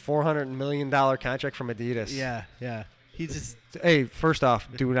got like a $400 million contract from Adidas. Yeah. He just. Hey, first off,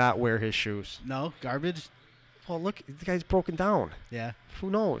 do not wear his shoes. No garbage. Well, look, the guy's broken down. Yeah. Who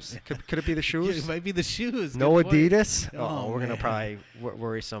knows? Could it be the shoes? It might be the shoes. No Adidas. Oh, we're gonna probably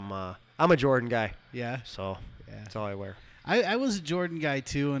worry some. I'm a Jordan guy. Yeah. So that's all I wear. I was a Jordan guy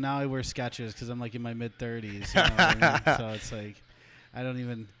too, and now I wear Skechers because I'm like in my mid-30s. You know what I mean? So it's like I don't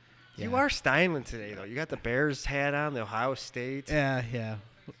even. Yeah. You are styling today, though. You got the Bears hat on, the Ohio State. Yeah.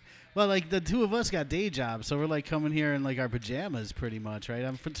 Well, like the two of us got day jobs, so we're like coming here in like our pajamas, pretty much, right?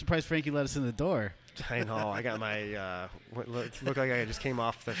 I'm surprised Frankie let us in the door. I know. I got my look like I just came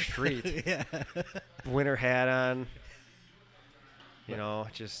off the street. Yeah. Winter hat on.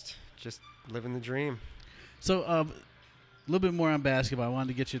 Just living the dream. So, a little bit more on basketball. I wanted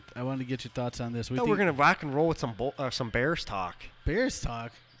to get your thoughts on this. We're gonna rock and roll with some Bears talk. Bears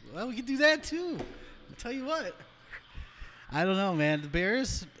talk. Well, we can do that too. I'll tell you what. I don't know, man. The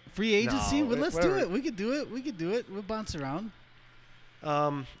Bears free agency. Well, let's do it. We could do it. We'll bounce around.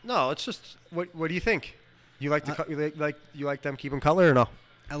 No, it's just what do you think? You like you like them keeping color or no?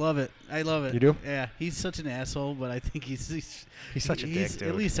 I love it. You do? Yeah. He's such an asshole, but I think he's such a dick, dude.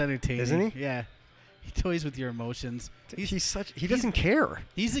 At least entertaining, isn't he? Yeah. He toys with your emotions. He doesn't care.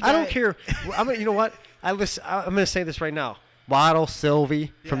 He's the guy. I don't care. You know what? I'm going to say this right now. Waddle,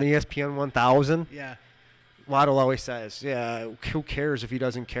 Sylvie from Yeah. ESPN 1000. Yeah. Waddle always says, yeah, who cares if he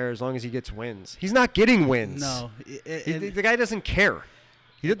doesn't care as long as he gets wins. He's not getting wins. No. The guy doesn't care.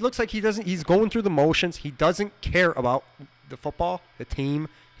 It looks like he doesn't. He's going through the motions. He doesn't care about the football, the team.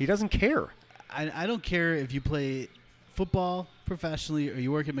 He doesn't care. I don't care if you play football professionally or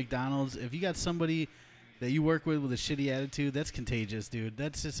you work at McDonald's. If you got somebody that you work with a shitty attitude, that's contagious, dude.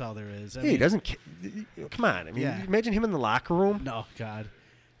 That's just all there is. He doesn't care. Come on. I mean, Yeah. imagine him in the locker room. No, God.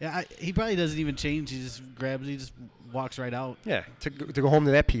 Yeah, he probably doesn't even change. He just walks right out. Yeah, to go home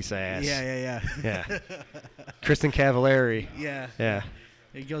to that piece of ass. Yeah. Yeah. Kristen Cavallari. Yeah. Yeah.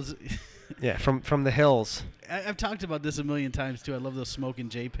 He goes. Yeah, from the hills. I've talked about this a million times too. I love those Smoke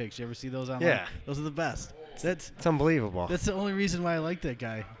and Jay pics. You ever see those online? Yeah. Those are the best. That's Unbelievable. the only reason why I like that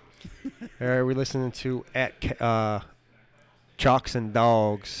guy. All right, we're listening to Chalks and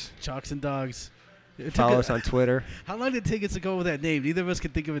Dogs. Chalks and Dogs. Follow us on Twitter. How long did it take us to go with that name? Neither of us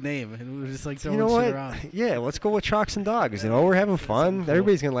could think of a name, and we were just like throwing You know shit what? around. Yeah, let's go with Chalks and Dogs. You know, we're having fun. Something cool.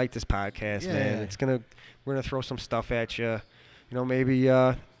 Everybody's gonna like this podcast, Yeah, man. yeah. We're gonna throw some stuff at you. You know, maybe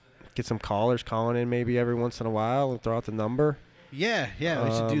get some callers calling in maybe every once in a while and throw out the number. Yeah,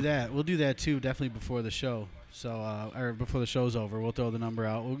 we should do that. We'll do that too, definitely before the show. So, or before the show's over, we'll throw the number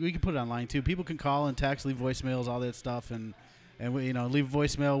out. We can put it online too. People can call and text, leave voicemails, all that stuff, and we, leave a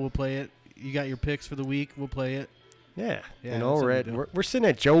voicemail. We'll play it. You got your picks for the week. We'll play it. Yeah, Yeah, you know, that's something to do. we're sitting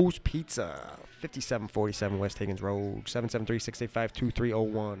at Joe's Pizza, 5747 West Higgins Road,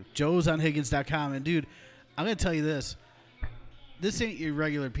 773-685-2301. Joe's on Higgins.com. And, dude, I'm going to tell you this. This ain't your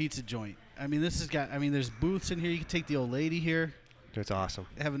regular pizza joint. I mean, there's booths in here. You can take the old lady here, It's awesome.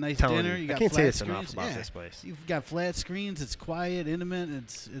 have a nice Telling dinner. you. You I got can't flat say this screens. enough about Yeah. this place. You've got flat screens. It's quiet, intimate.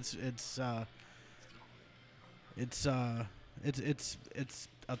 It's I'll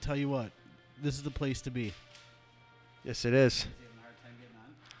tell you what. This is the place to be. Yes, it is.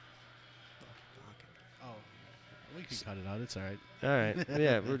 Oh, we can cut it out. It's all right. All right.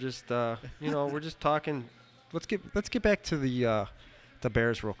 Yeah, we're just we're just talking. Let's get back to the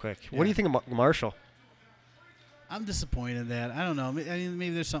Bears real quick. What do Yeah. you think of Marshall? I'm disappointed in that. I don't know. I mean,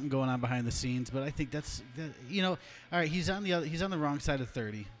 maybe there's something going on behind the scenes, but I think that's all right. He's on the wrong side of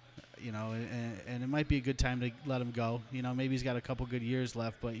 30, and it might be a good time to let him go. Maybe he's got a couple good years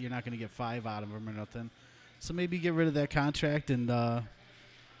left, but you're not going to get 5 out of him or nothing. So maybe get rid of that contract, and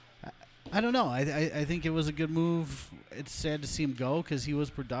I don't know. I think it was a good move. It's sad to see him go because he was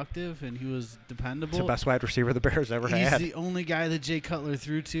productive and he was dependable. It's the best wide receiver the Bears ever He's had. the only guy that Jay Cutler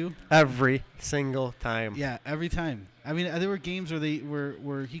threw to. Every single time. Yeah, every time. I mean, there were games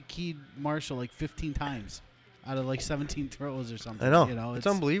where he keyed Marshall like 15 times out of like 17 throws or something. I know. It's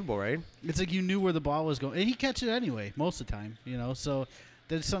unbelievable, right? It's like you knew where the ball was going, and he catch it anyway most of the time. So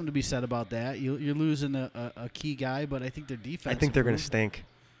there's something to be said about that. You're losing a key guy, but I think their defense. I think they're going to improved. stink.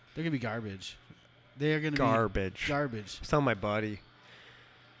 They're going to be garbage. They are going to Garbage. be garbage. I was telling my buddy,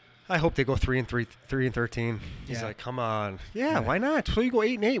 I hope they go 3-13. He's Yeah. like, come on. Yeah, Yeah. why not? So you go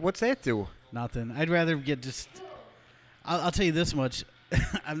 8-8. What's that do? Nothing. I'd rather get just. I'll tell you this much.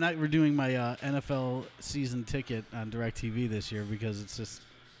 I'm not renewing my NFL season ticket on DirecTV this year because it's just.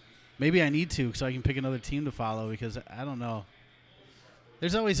 Maybe I need to so I can pick another team to follow because I don't know.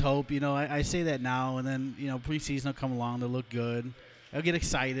 There's always hope. I say that now, and then, preseason will come along. They'll look good. I'll get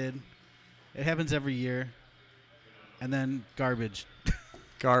excited. It happens every year. And then garbage.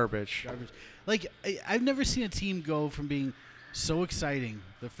 Garbage. Garbage. Like, I've never seen a team go from being so exciting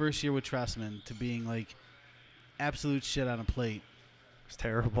the first year with Trestman to being, like, absolute shit on a plate. It's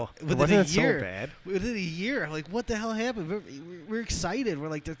terrible. Within Wasn't a it so year. bad? Within a year, like, what the hell happened? We're excited. We're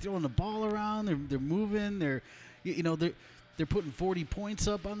like, they're throwing the ball around. They're moving. They're putting 40 points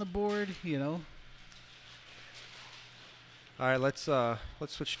up on the board. All right, let's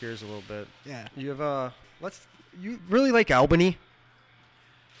switch gears a little bit. Yeah. You have you really like Albany?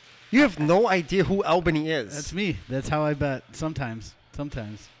 You have no idea who Albany is. That's me. That's how I bet. Sometimes.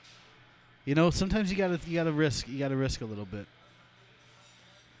 Sometimes you gotta risk. You gotta risk a little bit.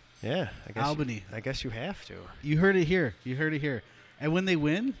 Yeah, I guess Albany. I guess you have to. You heard it here. And when they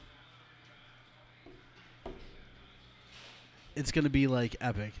win, it's gonna be like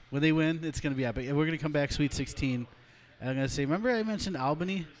epic. When they win, it's gonna be epic. And we're gonna come back Sweet 16. And I'm gonna say, remember I mentioned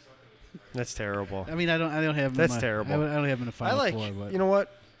Albany? That's terrible. I mean, I don't have. That's terrible. I don't have them in the Final Four. But you know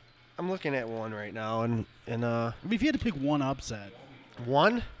what? I'm looking at one right now, and I mean, if you had to pick one upset,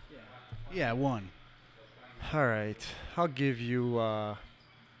 one. yeah, one. All right, I'll give you.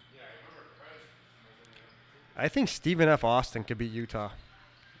 I think Stephen F. Austin could beat Utah.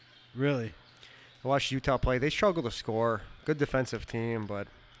 Really? I watched Utah play. They struggle to score. Good defensive team, but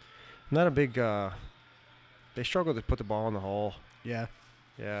not a big. They struggle to put the ball in the hole. Yeah.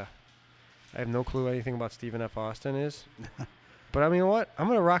 Yeah. I have no clue anything about Stephen F. Austin is. But I mean, what? I'm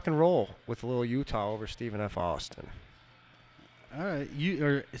going to rock and roll with a little Utah over Stephen F. Austin. All right.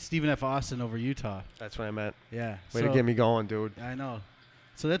 Or Stephen F. Austin over Utah. That's what I meant. Yeah. Way to get me going, dude. I know.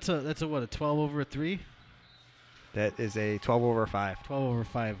 So that's a what, a 12 over a 3? That is a 12 over 5. 12 over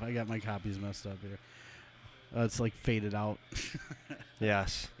 5. I got my copies messed up here. It's like faded out.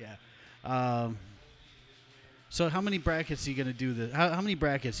 Yes. Yeah. So how many brackets are you going to do this? How many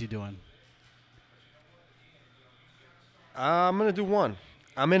brackets are you doing? I'm going to do one.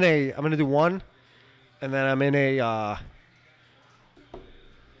 I'm going to do one, and then I'm in a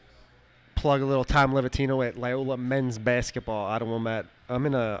plug a little Tom Levatino at Loyola men's basketball out of Wilmette. I'm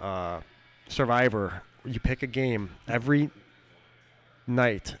in a Survivor. You pick a game every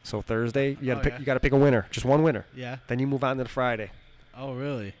night. So Thursday, you got to pick a winner, just one winner. Yeah. Then you move on to the Friday. Oh,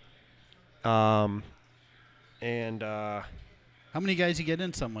 really? And how many guys you get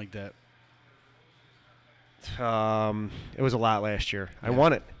in something like that? it was a lot last year. Yeah. I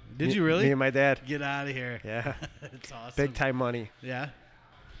won it. Did you really? Me and my dad. Get out of here. Yeah. It's awesome. Big time money. Yeah.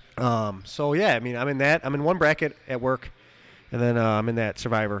 So yeah, I mean, I'm in that. I'm in one bracket at work, and then I'm in that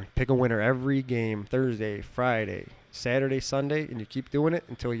Survivor. Pick a winner every game: Thursday, Friday, Saturday, Sunday, and you keep doing it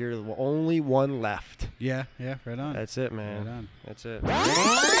until you're the only one left. Yeah. Yeah. Right on. That's it, man. Right on. That's it.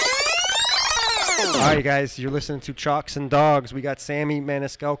 All right, guys, you're listening to Chalks and Dogs. We got Sammy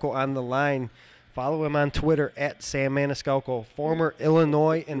Maniscalco on the line. Follow him on Twitter at Sam Maniscalco, former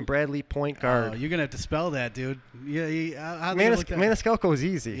Illinois and Bradley point guard. Oh, you're gonna have to spell that, dude. Yeah. How Maniscalco is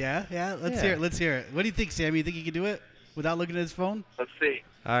easy. Yeah. Yeah. Let's hear it. Let's hear it. What do you think, Sammy? You think you can do it without looking at his phone? Let's see.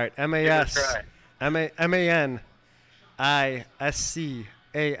 All right, Maniscalco.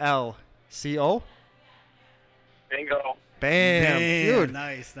 Bingo. Bam, dude.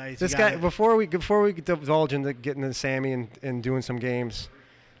 Nice. This guy. Before we divulge into getting to Sammy and doing some games,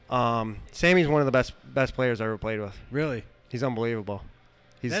 Sammy's one of the best players I ever played with. Really? He's unbelievable.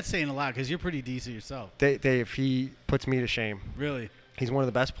 That's saying a lot because you're pretty decent yourself. Dave, he puts me to shame. Really? He's one of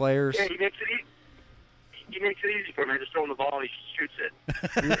the best players. Yeah, he makes it easy for me. I just throw him the ball and he shoots it.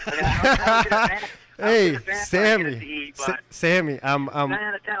 Hey, Sammy, I'm 9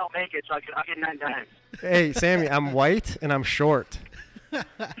 out of 10 I'll make it, so I'll get 9 times. Hey, Sammy, I'm white and I'm short,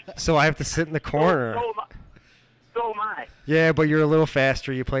 so I have to sit in the corner. So am I. Yeah, but you're a little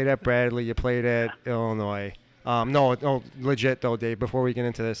faster. You played at Bradley. You played at Illinois. No, legit though, Dave. Before we get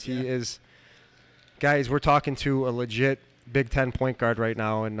into this, he is. Guys, we're talking to a legit Big Ten point guard right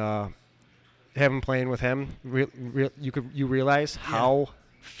now, and having playing with him, you realize how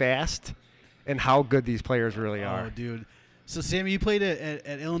fast and how good these players really are. Oh, dude. So, Sammy, you played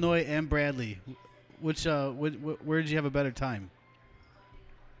at Illinois and Bradley. Where did you have a better time?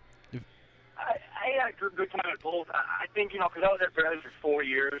 I had a good time at both. I think, because I was at Bradley for 4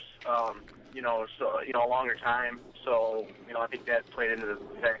 years, so, a longer time. So, I think that played into the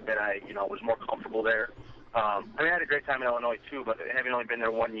fact that I, was more comfortable there. I had a great time in Illinois, too, but having only been there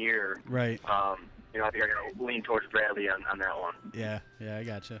 1 year. Right. I think I got to lean towards Bradley on that one. Yeah, I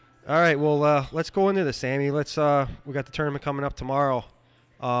gotcha. All right, well, let's go into this, Sammy. We got the tournament coming up tomorrow.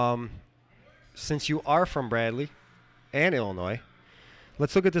 Since you are from Bradley and Illinois,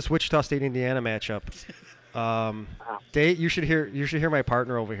 let's look at this Wichita State Indiana matchup. Dave, you should hear my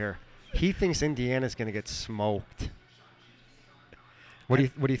partner over here. He thinks Indiana's going to get smoked. What do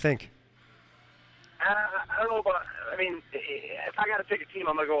you think? I don't know about. I mean, if I got to pick a team,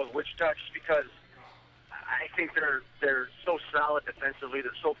 I'm going to go with Wichita just because I think they're so solid defensively.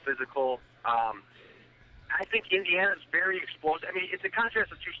 They're so physical. I think Indiana's very explosive. I mean, it's a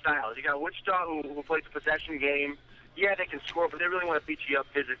contrast of two styles. You got Wichita who plays the possession game. Yeah, they can score, but they really want to beat you up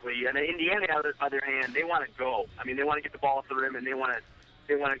physically. And Indiana, on the other hand, they want to go. I mean, they want to get the ball off the rim, and they want to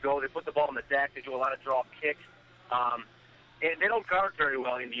go. They put the ball in the deck. They do a lot of draw kicks. And they don't guard very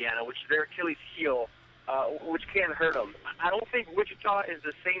well, Indiana, which is their Achilles heel, which can hurt them. I don't think Wichita is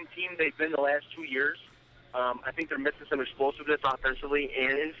the same team they've been the last 2 years. I think they're missing some explosiveness offensively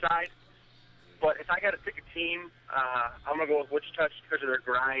and inside. But if I got to pick a team, I'm going to go with Wichita just because of their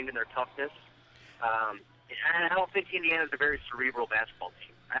grind and their toughness. And I don't think Indiana's a very cerebral basketball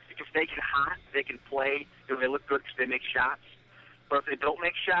team. I think if they get hot, they can play. They look good because they make shots. But if they don't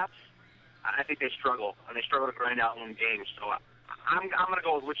make shots, I think they struggle. And they struggle to grind out and win games. So I'm going to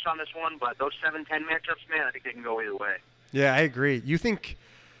go with Wichita on this one. But those 7-10 matchups, man, I think they can go either way. Yeah, I agree. You think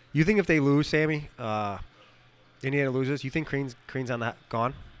if they lose, Sammy, Indiana loses, you think Crean's on the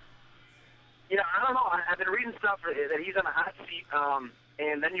gone? I don't know. I've been reading stuff that he's on the hot seat.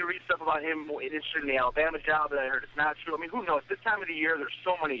 And then you read stuff about him interested in the Alabama job, and I heard it's not true. I mean, who knows? This time of the year, there's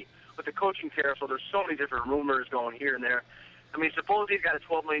so many, with the coaching carousel, there's so many different rumors going here and there. I mean, supposedly he's got a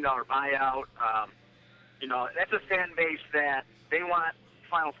 $12 million buyout. You know, that's a fan base that they want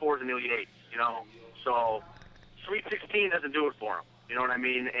Final Fours and Elite Eights, you know. So Sweet 16 doesn't do it for them, you know what I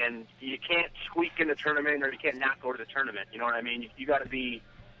mean? And you can't squeak in the tournament, or you can't not go to the tournament, you know what I mean? You got to be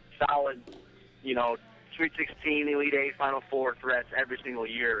solid, you know, Sweet 16, Elite Eight, Final Four threats every single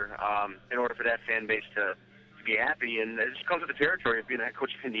year in order for that fan base to be happy. And it just comes with the territory of being the head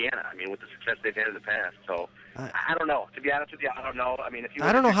coach of Indiana, I mean, with the success they've had in the past. So I don't know. To be honest with you, I don't know. I mean, if you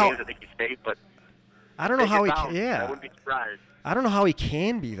look at the games, I think he's safe, but I don't know how he can. I wouldn't be surprised. I don't know how he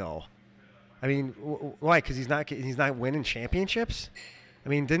can be though. I mean, why? Because he's not winning championships. I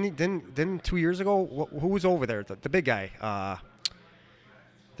mean, didn't 2 years ago? Who was over there? The big guy.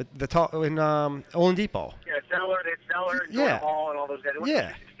 The tall in Oladipo. Yeah, Zeller, and Jordan Hall, and all those guys. They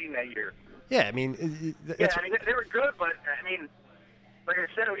went to 16 that year. Yeah, I mean, I mean they were good, but I mean, like I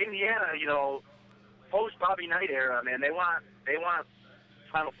said, Indiana, you know, post Bobby Knight era, man, they want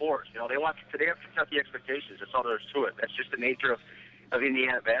Final Fours. You know, they have Kentucky expectations. That's all there is to it. That's just the nature of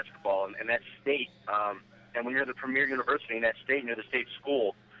Indiana basketball and that state. And when you're the premier university in that state, and you're the state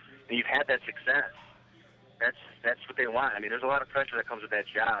school, and you've had that success, that's what they want. I mean, there's a lot of pressure that comes with that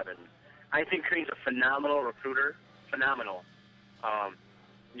job, and I think Crean's a phenomenal recruiter. Phenomenal.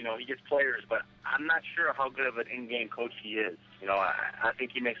 You know, he gets players, but I'm not sure how good of an in-game coach he is. You know, I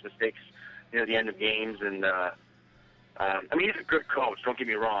think he makes mistakes near the end of games, and I mean, he's a good coach, don't get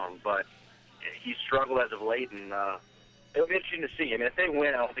me wrong, but he's struggled as of late, and it'll be interesting to see. I mean, if they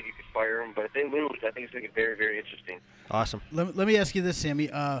win, I don't think you could fire him, but if they lose, I think it's going to get very, very interesting. Awesome. Let me ask you this,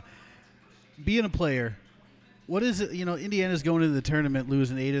 Sammy. Being a player, what is it? You know, Indiana's going into the tournament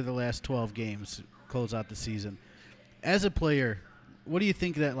losing 8 of the last 12 games, close out the season. As a player, what do you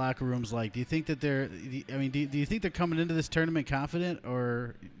think that locker room's like? Do you think that do you think they're coming into this tournament confident,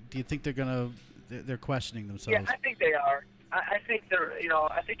 or do you think they're questioning themselves? Yeah, I think they are. I think they're, you know,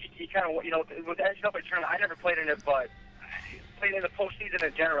 I think you kind of, you know, with the NCAA tournament, I never played in it, but played in the postseason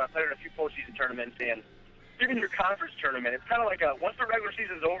in general. I played in a few postseason tournaments, and even your conference tournament, it's kind of like once the regular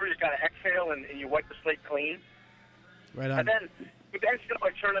season's over, you kind of exhale and you wipe the slate clean. Right on. And then with the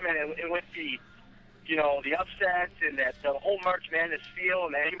NCAA tournament and with the, you know, the upsets and that the whole March Madness feel,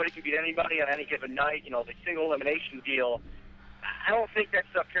 and that anybody can beat anybody on any given night, you know, the single elimination deal, I don't think that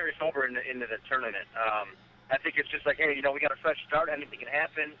stuff carries over into the tournament. I think it's just like, hey, you know, we got a fresh start. Anything can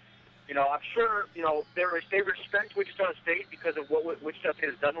happen. You know, I'm sure, you know, they respect Wichita State because of what Wichita State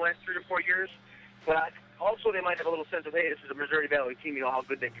has done the last 3 or 4 years. But also they might have a little sense of, hey, this is a Missouri Valley team. You know, how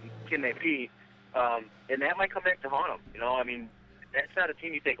good can they be? And that might come back to haunt them. You know, I mean, that's not a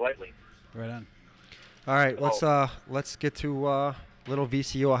team you take lightly. Right on. All right, let's get to little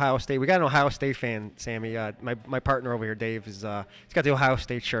VCU Ohio State. We got an Ohio State fan, Sammy. My partner over here, Dave, he's got the Ohio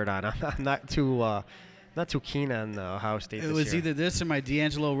State shirt on. I'm not too keen on Ohio State. It was either this or my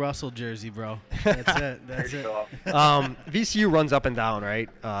D'Angelo Russell jersey, bro. That's it. That's it. VCU runs up and down, right?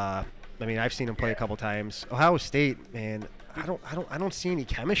 I mean, I've seen them play a couple times. Ohio State, man, I don't see any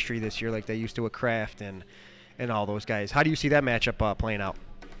chemistry this year like they used to with Kraft and all those guys. How do you see that matchup playing out?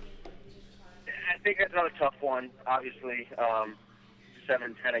 I think that's another tough one, obviously.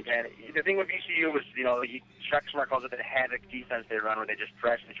 7-10 again. The thing with VCU was, you know, Chuck Smart calls it the havoc defense they run, where they just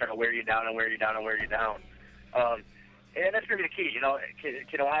press and try to wear you down and wear you down and wear you down. And that's going to be the key, you know.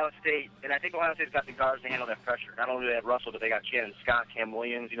 Can Ohio State, and I think Ohio State's got the guards to handle that pressure. Not only do they have Russell, but they got Shannon Scott, Cam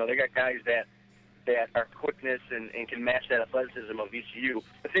Williams. You know, they got guys that are quickness and can match that athleticism of VCU.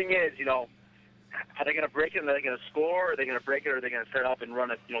 The thing is, you know, are they going to break it and are they going to score? Or are they going to break it or are they going to set up and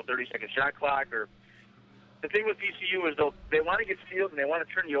run a 30-second shot clock? Or the thing with VCU is they want to get steals and they want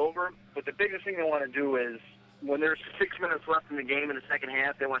to turn you over, but the biggest thing they want to do is when there's 6 minutes left in the game in the second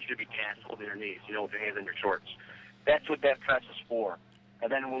half, they want you to be cast holding your knees, you know, with your hands in your shorts. That's what that press is for.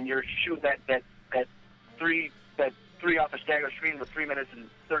 And then when you're shooting that three off a stagger screen with 3 minutes and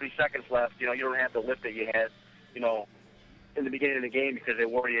 30 seconds left, you know, you don't have the lift that you had, you know, in the beginning of the game because they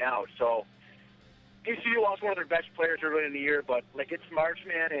wore you out. So VCU lost one of their best players early in the year, but like it's March,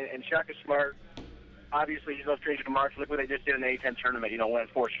 man, and Shaka Smart. Obviously, he's no stranger to March. Look what they just did in the A-10 tournament. You know, won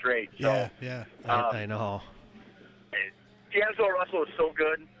 4 straight. So, yeah. I know. D'Angelo Russell is so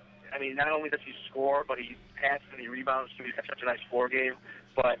good. I mean, not only does he score, but he passes and he rebounds too. He's got such a nice score game.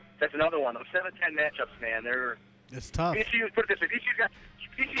 But that's another one. Those 7-10 matchups, man, it's tough. VCU's, put it this way,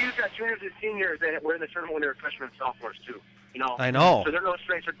 VCU's got juniors and seniors that were in the tournament when they were freshmen and sophomores too. You know. I know. So they're no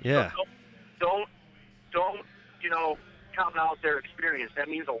stranger. Yeah. So don't you know, count out their experience. That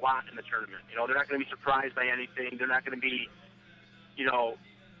means a lot in the tournament. You know, they're not going to be surprised by anything. They're not going to be,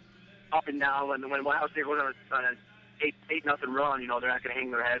 up and down. When Ohio State goes on an 8-0 run, they're not going to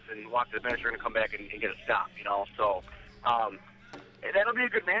hang their heads and walk to the bench. They're going to come back and get a stop, So that'll be a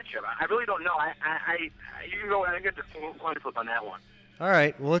good matchup. I really don't know. You can go. I get the coin flip on that one. All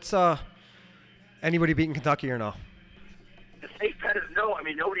right. Well, let's. Anybody beating Kentucky or no? The safe bet is no. I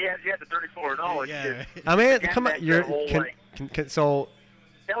mean, nobody has yet the 34-0. Yeah. I mean, come on. So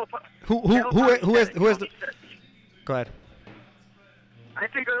who has the? Go ahead. I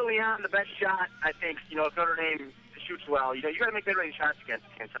think early on the best shot. I think if Notre Dame shoots well, you got to make mid-range shots against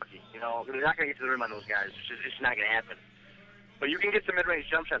Kentucky. They're not going to get to the rim on those guys. It's just not going to happen. But you can get some mid-range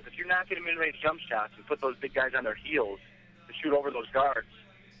jump shots. If you're not getting mid-range jump shots and put those big guys on their heels to shoot over those guards,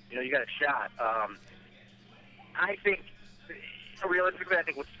 you got a shot. I think realistically, I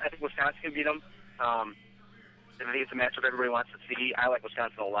think Wisconsin can beat them. I think it's a matchup everybody wants to see. I like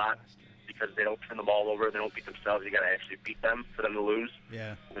Wisconsin a lot because they don't turn the ball over. They don't beat themselves. You got to actually beat them for them to lose.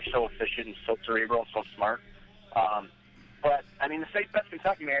 Yeah. They're so efficient and so cerebral and so smart. But I mean, the safe bet's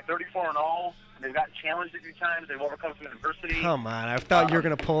Kentucky, man. 34-0. They've gotten challenged a few times. They've overcome some adversity. Come on, I thought you were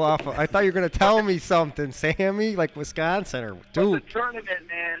gonna pull off. I thought you were gonna tell me something, Sammy, like Wisconsin or dude. It's a tournament,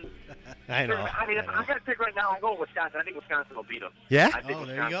 man. I know. I mean, if I'm gonna pick right now, I go with Wisconsin. I think Wisconsin will beat them. Yeah. I think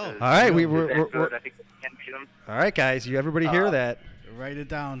there you go. Wisconsin All right, I think they can beat them. All right, guys, everybody hear that? Write it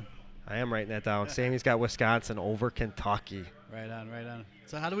down. I am writing that down. Sammy's got Wisconsin over Kentucky. Right on.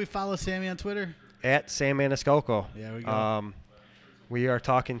 So how do we follow Sammy on Twitter? At Sam Maniscalco. Yeah, we go. We are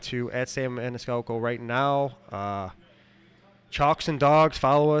talking to at Sam Maniscalco right now. Chalks and Dogs,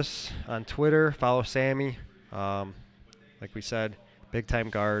 follow us on Twitter. Follow Sammy. Like we said, big-time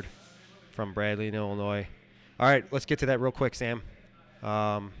guard from Bradley in Illinois. All right, let's get to that real quick, Sam.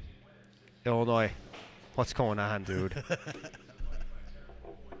 Illinois, what's going on, dude?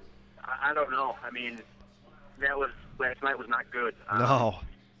 I don't know. I mean, last night was not good. No.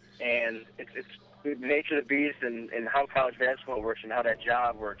 And it's the nature of the beast and how college basketball works and how that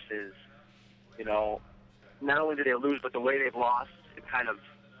job works is, not only did they lose, but the way they've lost, it kind of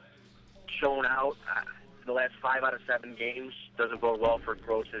shown out. The last 5 out of 7 games doesn't bode well for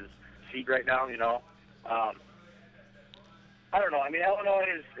Gross's seed right now, I don't know. I mean, Illinois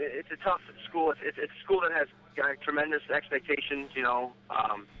it's a tough school. It's a school that has tremendous expectations,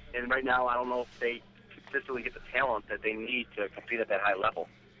 and right now I don't know if they consistently get the talent that they need to compete at that high level.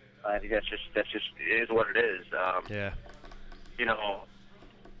 I think that's just it is what it is. Yeah.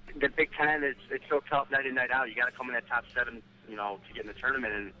 The Big Ten it's so tough night in night out. You got to come in that top 7, to get in the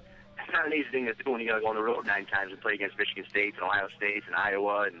tournament, and it's not an easy thing to do when you got to go on the road 9 times and play against Michigan State and Ohio State and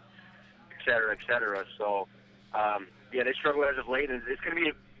Iowa and et cetera, et cetera. So they struggle as of late, and it's going to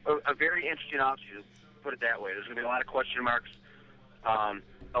be a very interesting offseason. Put it that way. There's going to be a lot of question marks.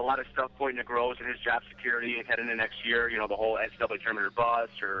 A lot of stuff pointing to Gross and his job security and heading into next year, the whole NCAA tournament or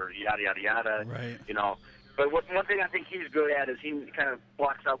bust or yada, yada, yada. Right. But one thing I think he's good at is he kind of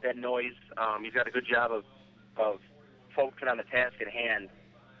blocks out that noise. He's got a good job of focusing on the task at hand.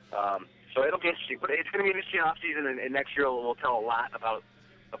 So it'll be interesting. But it's going to be an interesting offseason, and next year we'll tell a lot about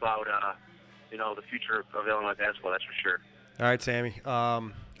the future of Illinois basketball, that's for sure. All right, Sammy. All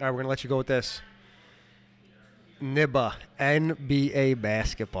right, we're going to let you go with this. NIBA, NBA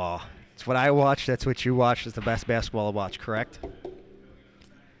basketball. It's what I watch. That's what you watch. It's the best basketball to watch, correct?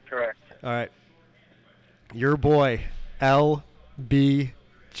 Correct. All right. Your boy, LBJ.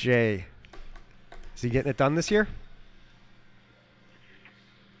 Is he getting it done this year?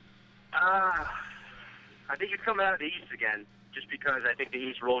 I think he's coming out of the East again, just because I think the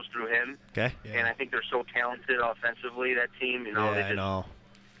East rolls through him. Okay. Yeah. And I think they're so talented offensively, that team. I know.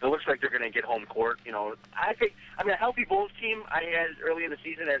 It looks like they're going to get home court. A healthy Bulls team I had early in the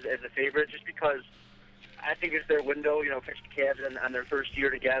season as a favorite, just because I think it's their window. Catch the Cavs on their first year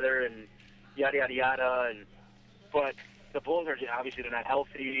together and yada yada yada. But the Bulls are obviously they're not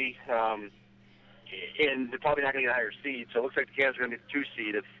healthy, and they're probably not going to get a higher seed. So it looks like the Cavs are going to be the 2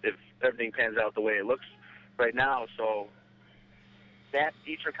 seed if everything pans out the way it looks right now. So that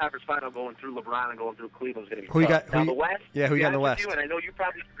Eastern Conference Final going through LeBron and going through Cleveland is going to be tough. Now the West. Yeah, who you got in the West? And I know you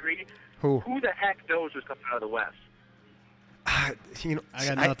probably agree. Who the heck knows who's coming out of the West? I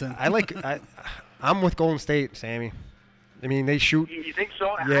got nothing. I'm with Golden State, Sammy. I mean, they shoot. You think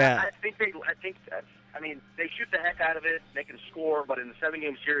so? Yeah. I think they shoot the heck out of it. They can score, but in the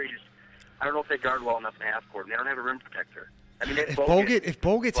 7-game series, I don't know if they guard well enough in the half court. They don't have a rim protector. I mean, if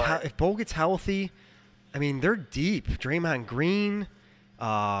Bogut gets healthy, I mean, they're deep. Draymond Green,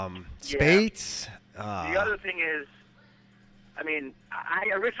 Spates. The other thing is, I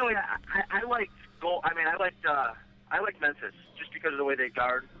liked Memphis just because of the way they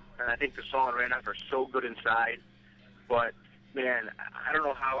guard, and I think Gasol and Randolph are so good inside. But man, I don't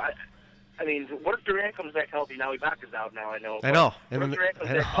know how. I mean, what if Durant comes back healthy? Now Ibaka's out now, I know. I know. What if Durant comes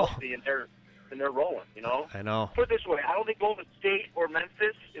back healthy and they're rolling, you know? I know. Put it this way, I don't think Golden State or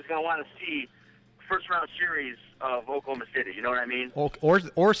Memphis is going to want to see first-round series of Oklahoma City, you know what I mean?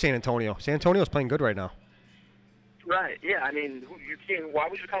 Or San Antonio. San Antonio's playing good right now. Right, yeah, I mean, you can't. Why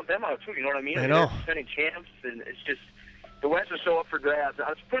would you count them out, too, you know what I mean? I know. They're defending champs, and it's just, the West is so up for grabs.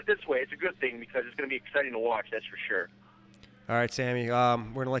 Let's put it this way, it's a good thing because it's going to be exciting to watch, that's for sure. All right, Sammy, we're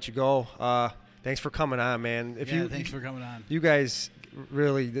going to let you go. Thanks for coming on, man. Thanks for coming on. You guys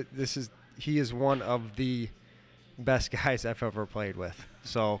really, he is one of the best guys I've ever played with.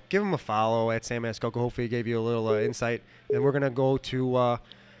 So give him a follow at Sam Maniscalco. Hopefully he gave you a little insight. And we're going to go to,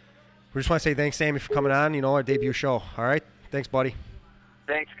 we just want to say thanks, Sammy, for coming on, our debut show. All right? Thanks, buddy.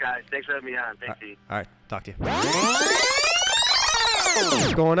 Thanks, guys. Thanks for having me on. Thanks, Steve. All right. Talk to you.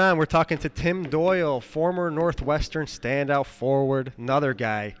 What's going on? We're talking to Tim Doyle, former Northwestern standout forward, another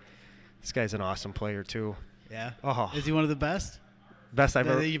guy. This guy's an awesome player, too. Yeah? Oh. Is he one of the best? Best I've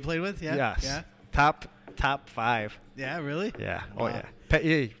ever. That you played with? Yeah. Yes. Yeah. Top 5. Yeah, really? Yeah. Wow. Oh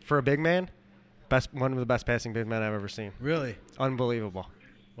yeah. For a big man, one of the best passing big men I've ever seen. Really? Unbelievable.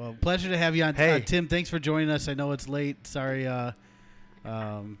 Well, pleasure to have you on. Hey. Tim, thanks for joining us. I know it's late. Sorry.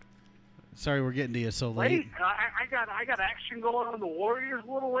 Sorry we're getting to you so late. Late? I got action going on the Warriors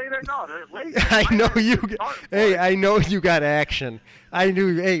a little later. No, they're late. I know you. I know you got action. I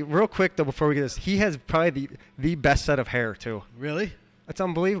knew. Hey, real quick though, before we get this, he has probably the best set of hair too. Really? That's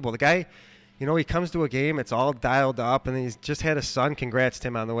unbelievable. The guy, he comes to a game, it's all dialed up, and he's just had a son. Congrats,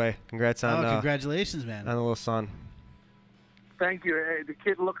 Tim, on the way. Congrats on. Congratulations, man. On the little son. Thank you. Hey, the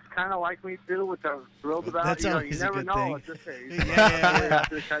kid looks kind of like me too, which I was thrilled about. That's always you never a good know thing. at this age. Yeah.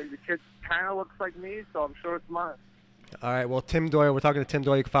 The kid kind of looks like me, so I'm sure it's mine. All right. Well, Tim Doyle. We're talking to Tim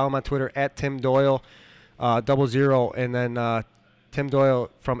Doyle. You can follow him on Twitter at Tim Doyle, 00, and then Tim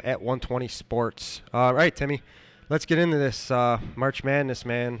Doyle from at 120 Sports. All right, Timmy. Let's get into this March Madness,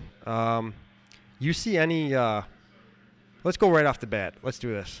 man. You see any? Let's go right off the bat. Let's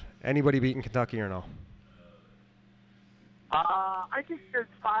do this. Anybody beating Kentucky or no? I think there's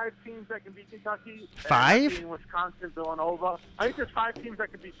 5 teams that can beat Kentucky. 5? Wisconsin, Villanova. I think there's 5 teams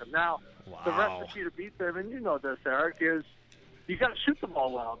that can beat them. Now, the recipe to beat them, and you know this, Eric, is you got to shoot the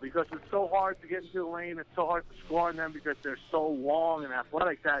ball well because it's so hard to get into the lane. It's so hard to score on them because they're so long and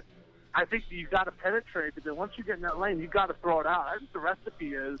athletic that I think you got to penetrate. But then once you get in that lane, you got to throw it out. I think the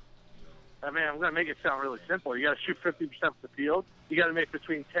recipe is, I'm going to make it sound really simple. You got to shoot 50% of the field. You got to make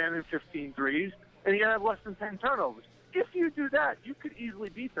between 10 and 15 threes, and you got to have less than 10 turnovers. If you do that, you could easily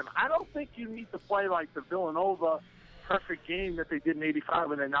beat them. I don't think you need to play like the Villanova perfect game that they did in '85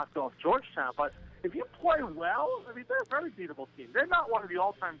 when they knocked off Georgetown. But if you play well, I mean, they're a very beatable team. They're not one of the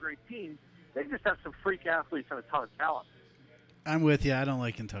all-time great teams. They just have some freak athletes and a ton of talent. I'm with you. I don't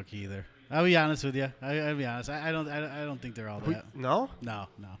like Kentucky either. I'll be honest with you. I'll be honest. I don't think they're all that. No? No.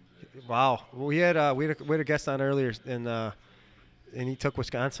 Wow. Well, we had a guest on earlier, and he took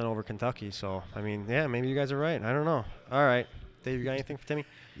Wisconsin over Kentucky. So, I mean, yeah, maybe you guys are right. I don't know. All right. Dave, you got anything for Timmy?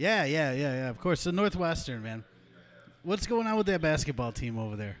 Yeah. Of course. So Northwestern, man. What's going on with that basketball team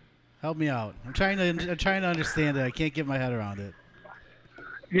over there? Help me out. I'm trying to understand it. I can't get my head around it.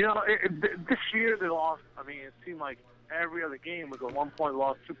 This year they lost. I mean, it seemed like every other game was a 1-point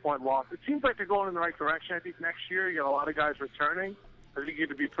loss, 2-point loss. It seems like they're going in the right direction. I think next year you got a lot of guys returning. I think you're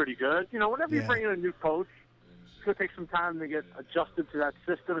going to be pretty good. Whenever you bring in a new coach, it's going to take some time to get adjusted to that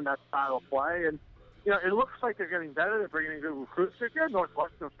system and that style of play. And, it looks like they're getting better. They're bringing in good recruits. If you're a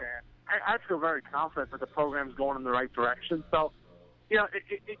Northwestern fan, I feel very confident that the program's going in the right direction. So, you're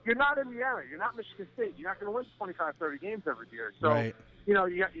not Indiana. You're not Michigan State. You're not going to win 25, 30 games every year. So, right. You got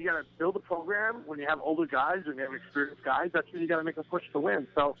to build a program when you have older guys and you have experienced guys. That's when you got to make a push to win.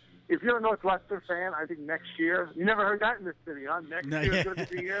 So, if you're a Northwestern fan, I think next year, you never heard that in this city, huh? Next year is going to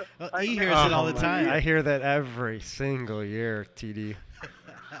be the year. He hears it all the time. I hear that every single year, TD.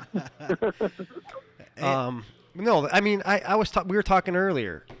 No, I mean, we were talking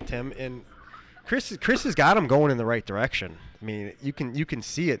earlier, Tim, and Chris has got them going in the right direction. I mean, you can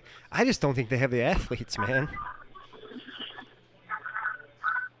see it. I just don't think they have the athletes, man.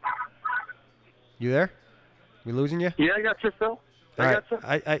 You there? We losing you? Yeah, I got you, Phil.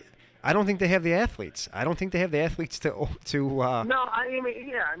 I don't think they have the athletes. I don't think they have the athletes to. No, I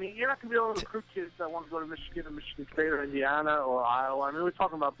mean, you're not going to be able to recruit kids that want to go to Michigan or Michigan State or Indiana or Iowa. I mean, we're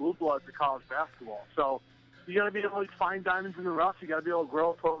talking about blue bloods in college basketball. So you got to be able to find diamonds in the rough. You got to be able to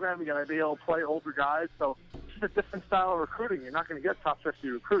grow a program. You got to be able to play older guys. So it's just a different style of recruiting. You're not going to get top 50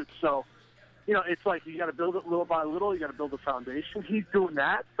 recruits. So, it's like you got to build it little by little. You got to build a foundation. He's doing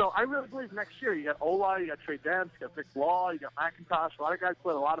that. So I really believe next year you got Ola, you got Trey Dance, you got Vic Law, you got McIntosh. A lot of guys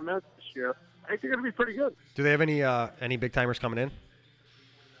played a lot of minutes this year. I think they're going to be pretty good. Do they have any big timers coming in?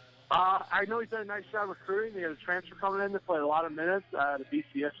 I know he's done a nice job recruiting. They had a transfer coming in that played a lot of minutes at a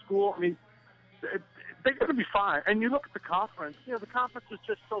BCS school. I mean, they're going to be fine. And you look at the conference. The conference is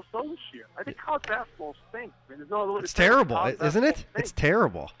just so-so this year. I think college basketball stinks. I mean, there's no other way It's to say it. terrible, College isn't it? basketball It's stinks.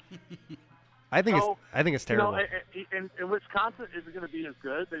 terrible. I think it's terrible. And Wisconsin isn't going to be as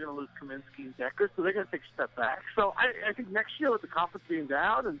good. They're going to lose Kaminsky and Decker, so they're going to take a step back. So I think next year with the conference being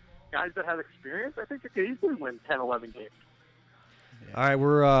down and guys that have experience, I think they could easily win 10, 11 games. All right,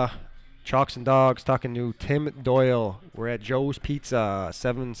 we're Chalks and Dogs talking to Tim Doyle. We're at Joe's Pizza,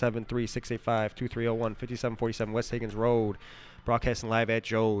 773-685-2301, 5747 West Higgins Road, broadcasting live at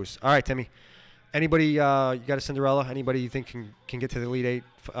Joe's. All right, Timmy. Anybody, you got a Cinderella? Anybody you think can get to the Elite Eight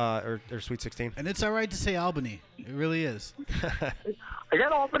or Sweet 16? And it's all right to say Albany. It really is. I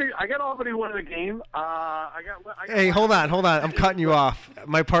got Albany winning the game. Hey, hold on. I'm cutting you off.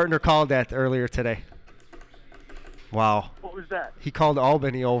 My partner called that earlier today. Wow. What was that? He called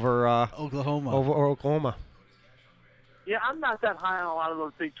Albany over Oklahoma. Over Oklahoma. Yeah, I'm not that high on a lot of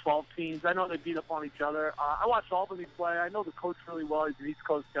those Big 12 teams. I know they beat up on each other. I watched Albany play. I know the coach really well. He's an East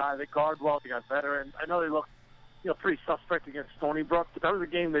Coast guy. They guard well. They got veterans. I know they look, pretty suspect against Stony Brook, but that was a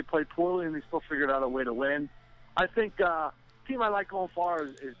game they played poorly, and they still figured out a way to win. I think team I like going far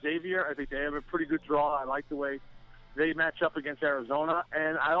is Xavier. I think they have a pretty good draw. I like the way they match up against Arizona,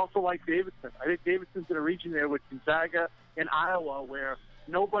 and I also like Davidson. I think Davidson's in a region there with Gonzaga and Iowa where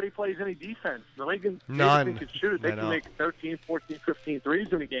nobody plays any defense. Davidson can shoot. They can make 13, 14, 15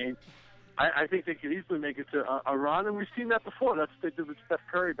 threes in a game. I think they could easily make it to a run, and we've seen that before. That's what they did with Steph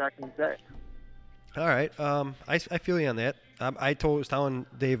Curry back in the day. All right. I feel you on that. I was telling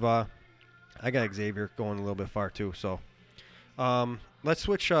Dave I got Xavier going a little bit far too. So let's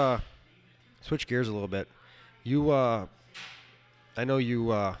switch gears a little bit. I know you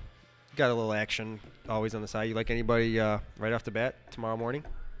got a little action always on the side. You like anybody right off the bat tomorrow morning?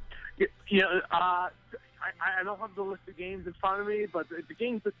 I don't have the list of games in front of me, but the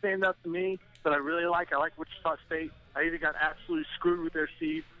games that stand out to me that I really like, I like Wichita State. I either got absolutely screwed with their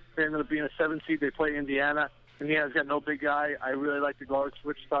seed. They ended up being a 7 seed. They play Indiana. Indiana's got no big guy. I really like the guards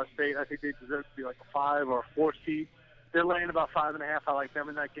Wichita State. I think they deserve to be like a 5 or a 4 seed. They're laying about 5.5. I like them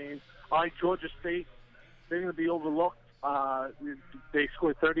in that game. I like Georgia State. They're going to be overlooked. They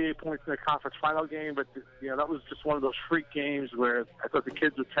scored 38 points in the conference final game, but that was just one of those freak games where I thought the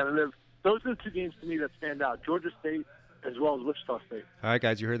kids were tentative. Those are the two games to me that stand out: Georgia State as well as Wichita State. All right,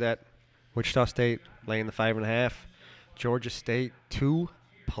 guys, you heard that? Wichita State laying the 5.5. Georgia State 2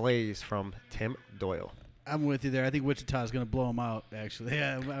 plays from Tim Doyle. I'm with you there. I think Wichita's going to blow them out. Actually,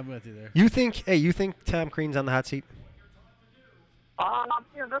 yeah, I'm with you there. You think Tom Crean's on the hot seat?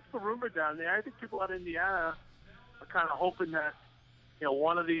 That's the rumor down there. I think people out of Indiana are kind of hoping that,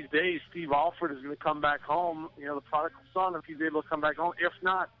 one of these days Steve Alford is going to come back home, the prodigal son, if he's able to come back home. If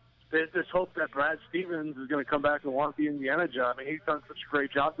not, there's this hope that Brad Stevens is going to come back and want the Indiana job. I mean, he's done such a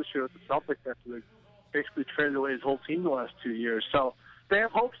great job this year with the Celtics after they basically traded away his whole team the last 2 years. So they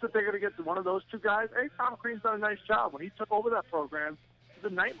have hopes that they're going to get to one of those two guys. Hey, Tom Crean's done a nice job. When he took over that program, it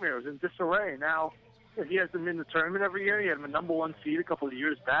was a nightmare. It was in disarray. Now, he has them in the tournament every year. He had him a number 1 seed a couple of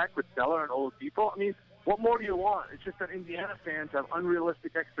years back with Zeller and Oladipo. I mean, what more do you want? It's just that Indiana fans have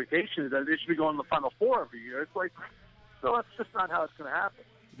unrealistic expectations that they should be going to the Final Four every year. It's like, no, that's just not how it's going to happen.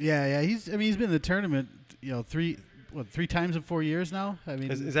 Yeah. He's been in the tournament, 3 times in 4 years now. I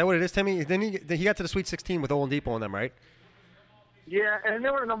mean, is that what it is, Timmy? Then he got to the Sweet 16 with Oladipo on them, right? Yeah, and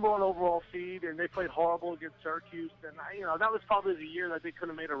they were a number 1 overall seed, and they played horrible against Syracuse. And that was probably the year that they could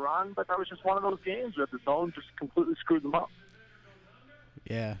have made a run, but that was just one of those games where the zone just completely screwed them up.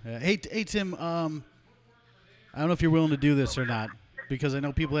 Yeah. Hey, Tim. I don't know if you're willing to do this or not, because I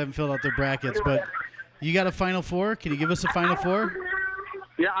know people haven't filled out their brackets, but you got a Final Four? Can you give us a Final Four?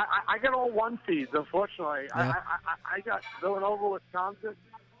 Yeah, I got all 1 seeds, unfortunately. Yeah. I got Villanova, Wisconsin,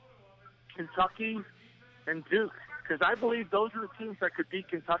 Kentucky, and Duke, because I believe those are the teams that could beat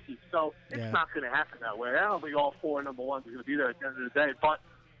Kentucky. So it's not going to happen that way. I don't think all 4 number 1s are going to be there at the end of the day. But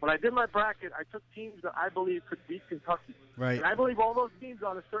when I did my bracket, I took teams that I believe could beat Kentucky. Right. And I believe all those teams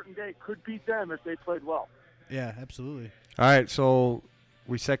on a certain day could beat them if they played well. Yeah, absolutely. All right, so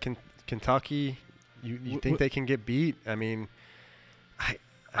we said Kentucky. You think they can get beat? I mean,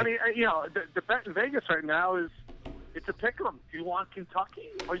 the bet in Vegas right now is it's a pick 'em. Do you want Kentucky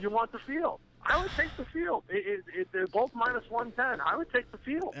or you want the field? I would take the field. They're both minus 110. I would take the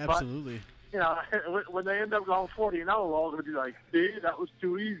field. Absolutely. you know, when they end up going 40-0, we're all going to be like, see, that was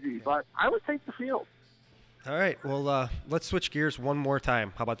too easy. But I would take the field. All right. Well, let's switch gears one more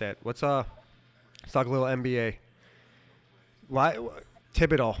time. How about that? Let's talk a little NBA. Why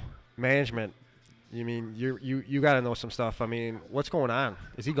Thibodeau management? You mean you got to know some stuff. I mean, what's going on?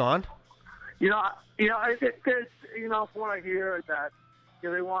 Is he gone? I think there's, from what I hear, that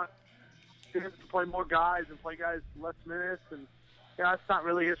they want him to play more guys and play guys less minutes, and that's not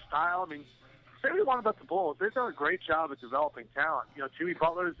really his style. I mean, say what you want about the Bulls, they've done a great job at developing talent. Jimmy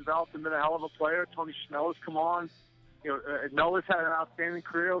Butler has developed and been a hell of a player. Tony Snell has come on. Noah's had an outstanding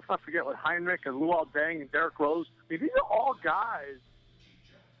career. Let's not forget with Heinrich and Luol Deng and Derrick Rose. I mean, these are all guys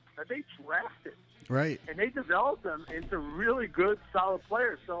that they drafted. Right. And they developed them into really good, solid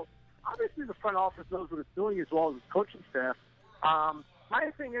players. So, obviously, the front office knows what it's doing as well as its coaching staff.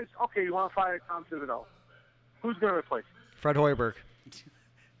 My thing is, okay, you want to fire Tom Thibodeau. Who's going to replace him? Fred Hoiberg.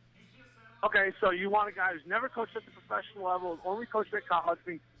 Okay, so you want a guy who's never coached at the professional level, only coached at college.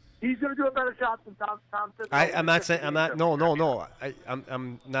 I mean, he's going to do a better job than Tom Thibodeau. I'm not saying I'm not. No.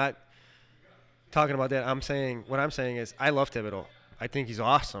 I'm not talking about that. What I'm saying is I love Thibodeau. I think he's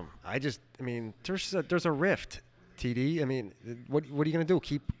awesome. There's a rift. TD. I mean, what are you going to do?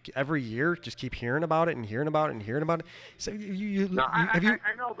 Keep every year, just keep hearing about it and hearing about it and hearing about it. So I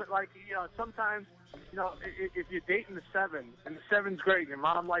know, but sometimes, if you're dating the 7 and the 7's great, your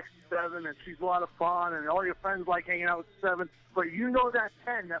mom likes the 7 and she's a lot of fun and all your friends like hanging out with the 7, but that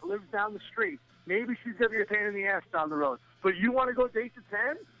 10 that lives down the street, maybe she's going to be a pain in the ass down the road. But you want to go date the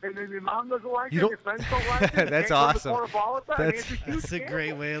 10, and then your mom doesn't like it, your friends don't like it. That's awesome. That's a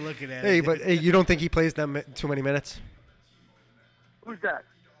great way of looking at it. Hey, but you don't think he plays them too many minutes? Who's that?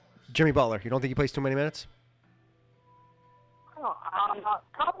 Jimmy Butler. You don't think he plays too many minutes?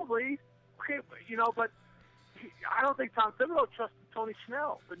 Probably. Okay, but I don't think Tom Thibodeau trusted Tony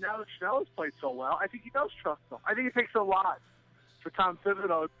Snell. But now that Snell has played so well, I think he does trust him. I think it takes a lot for Tom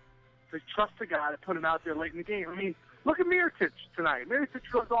Thibodeau to trust a guy to put him out there late in the game. I mean, look at Mirotic tonight. Mirotic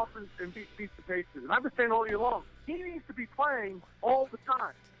goes off and beats the Pacers. And I've been saying all year long, he needs to be playing all the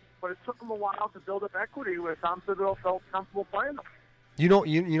time. But it took him a while to build up equity where Tom Thibodeau felt comfortable playing them. You know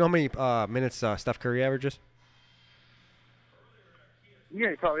how many minutes Steph Curry averages? Yeah,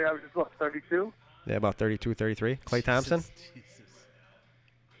 he probably averages, 32? Yeah, about 32, 33. Klay Thompson? Jesus.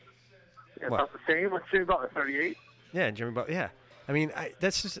 Yeah, about the same. Let's say about 38. Yeah, Jimmy Butler. Yeah. I mean,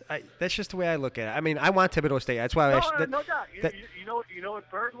 that's just the way I look at it. I mean, I want Thibodeau to stay. That's why no doubt. You know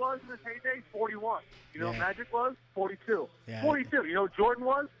what Bird was in his heyday? 41. You know what Magic was? 42. Yeah. 42. You know what Jordan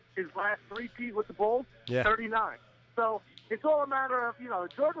was? His last three-peat with the Bulls? Yeah. 39. So it's all a matter of,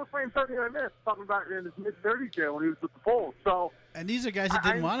 Jordan was playing 39 minutes, talking about in his mid-30s there when he was with the Bulls. So, and these are guys that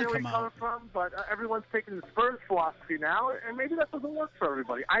didn't want to come out. I understand where you're coming from, but everyone's taking the Spurs philosophy now, and maybe that doesn't work for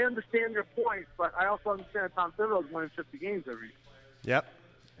everybody. I understand your point, but I also understand Tom Thibodeau's winning 50 games every year. Yep.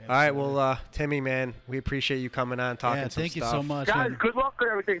 All right, well, Timmy, man, we appreciate you coming on, talking some stuff. Thank you so much, guys. man. Good luck with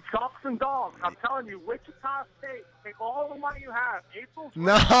everything. Chalks and dogs. I'm telling you, Wichita State. Take all the money you have. April's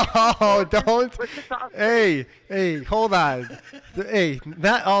no, don't. Wichita State. Hey, hold on. Hey,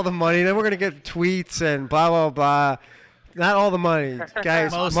 not all the money. Then we're gonna get tweets and blah blah blah. Not all the money,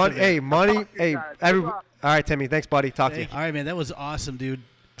 guys. Money. Hey, all right, Timmy. Thanks, buddy. Talk to you. All right, man. That was awesome, dude.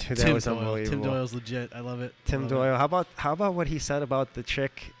 Dude, that was unbelievable. Tim Doyle's legit. I love it. Tim Doyle. How about what he said about the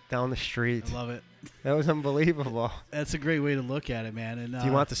chick down the street? I love it. That was unbelievable. That's a great way to look at it, man. And do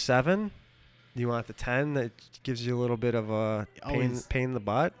you want the 7? Do you want the 10 that gives you a little bit of a pain in the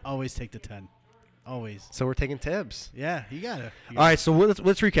butt? Always take the 10. Always. So we're taking Tibbs. Yeah, you gotta. All right, so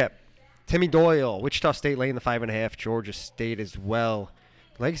let's recap. Timmy Doyle, Wichita State laying the 5.5. Georgia State as well.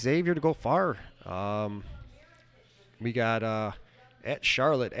 Like Xavier to go far. We got at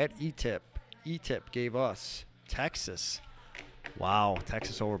Charlotte, at ETIP. ETIP gave us Texas. Wow,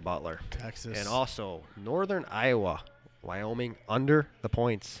 Texas over Butler. Texas. And also Northern Iowa, Wyoming under the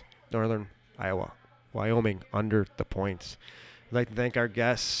points. Northern Iowa, Wyoming under the points. I'd like to thank our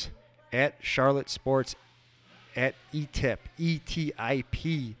guests at Charlotte Sports, at ETIP,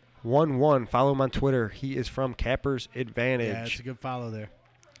 ETIP11. Follow him on Twitter. He is from Cappers Advantage. Yeah, it's a good follow there.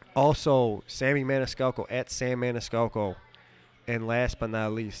 Also, Sammy Maniscalco, at Sam Maniscalco. And last but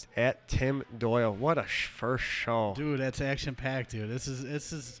not least, at Tim Doyle. What a first show. Dude, that's action-packed, dude. This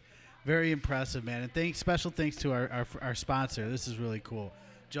is very impressive, man. And special thanks to our sponsor. This is really cool.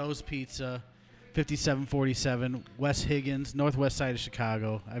 Joe's Pizza, 5747, West Higgins, northwest side of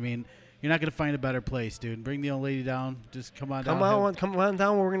Chicago. I mean, you're not going to find a better place, dude. Bring the old lady down. Just come on down. Come on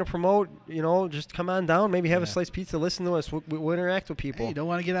down. We're going to promote, just come on down. Maybe have a slice pizza. Listen to us. We'll interact with people. Hey, you don't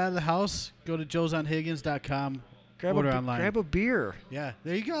want to get out of the house? Go to joesonhiggins.com. Order online. Grab a beer. Yeah,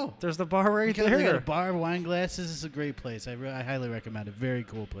 there you go. There's the bar right They got a there. bar, wine glasses. It's a great place. I highly recommend it. Very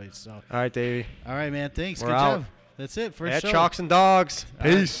cool place. So, All right, Davey. all right, man. Thanks. We're Good out. job. That's it. First At show. Chalks and Dogs. All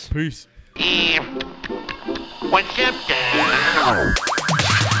right. Peace. Peace. What's up, guys?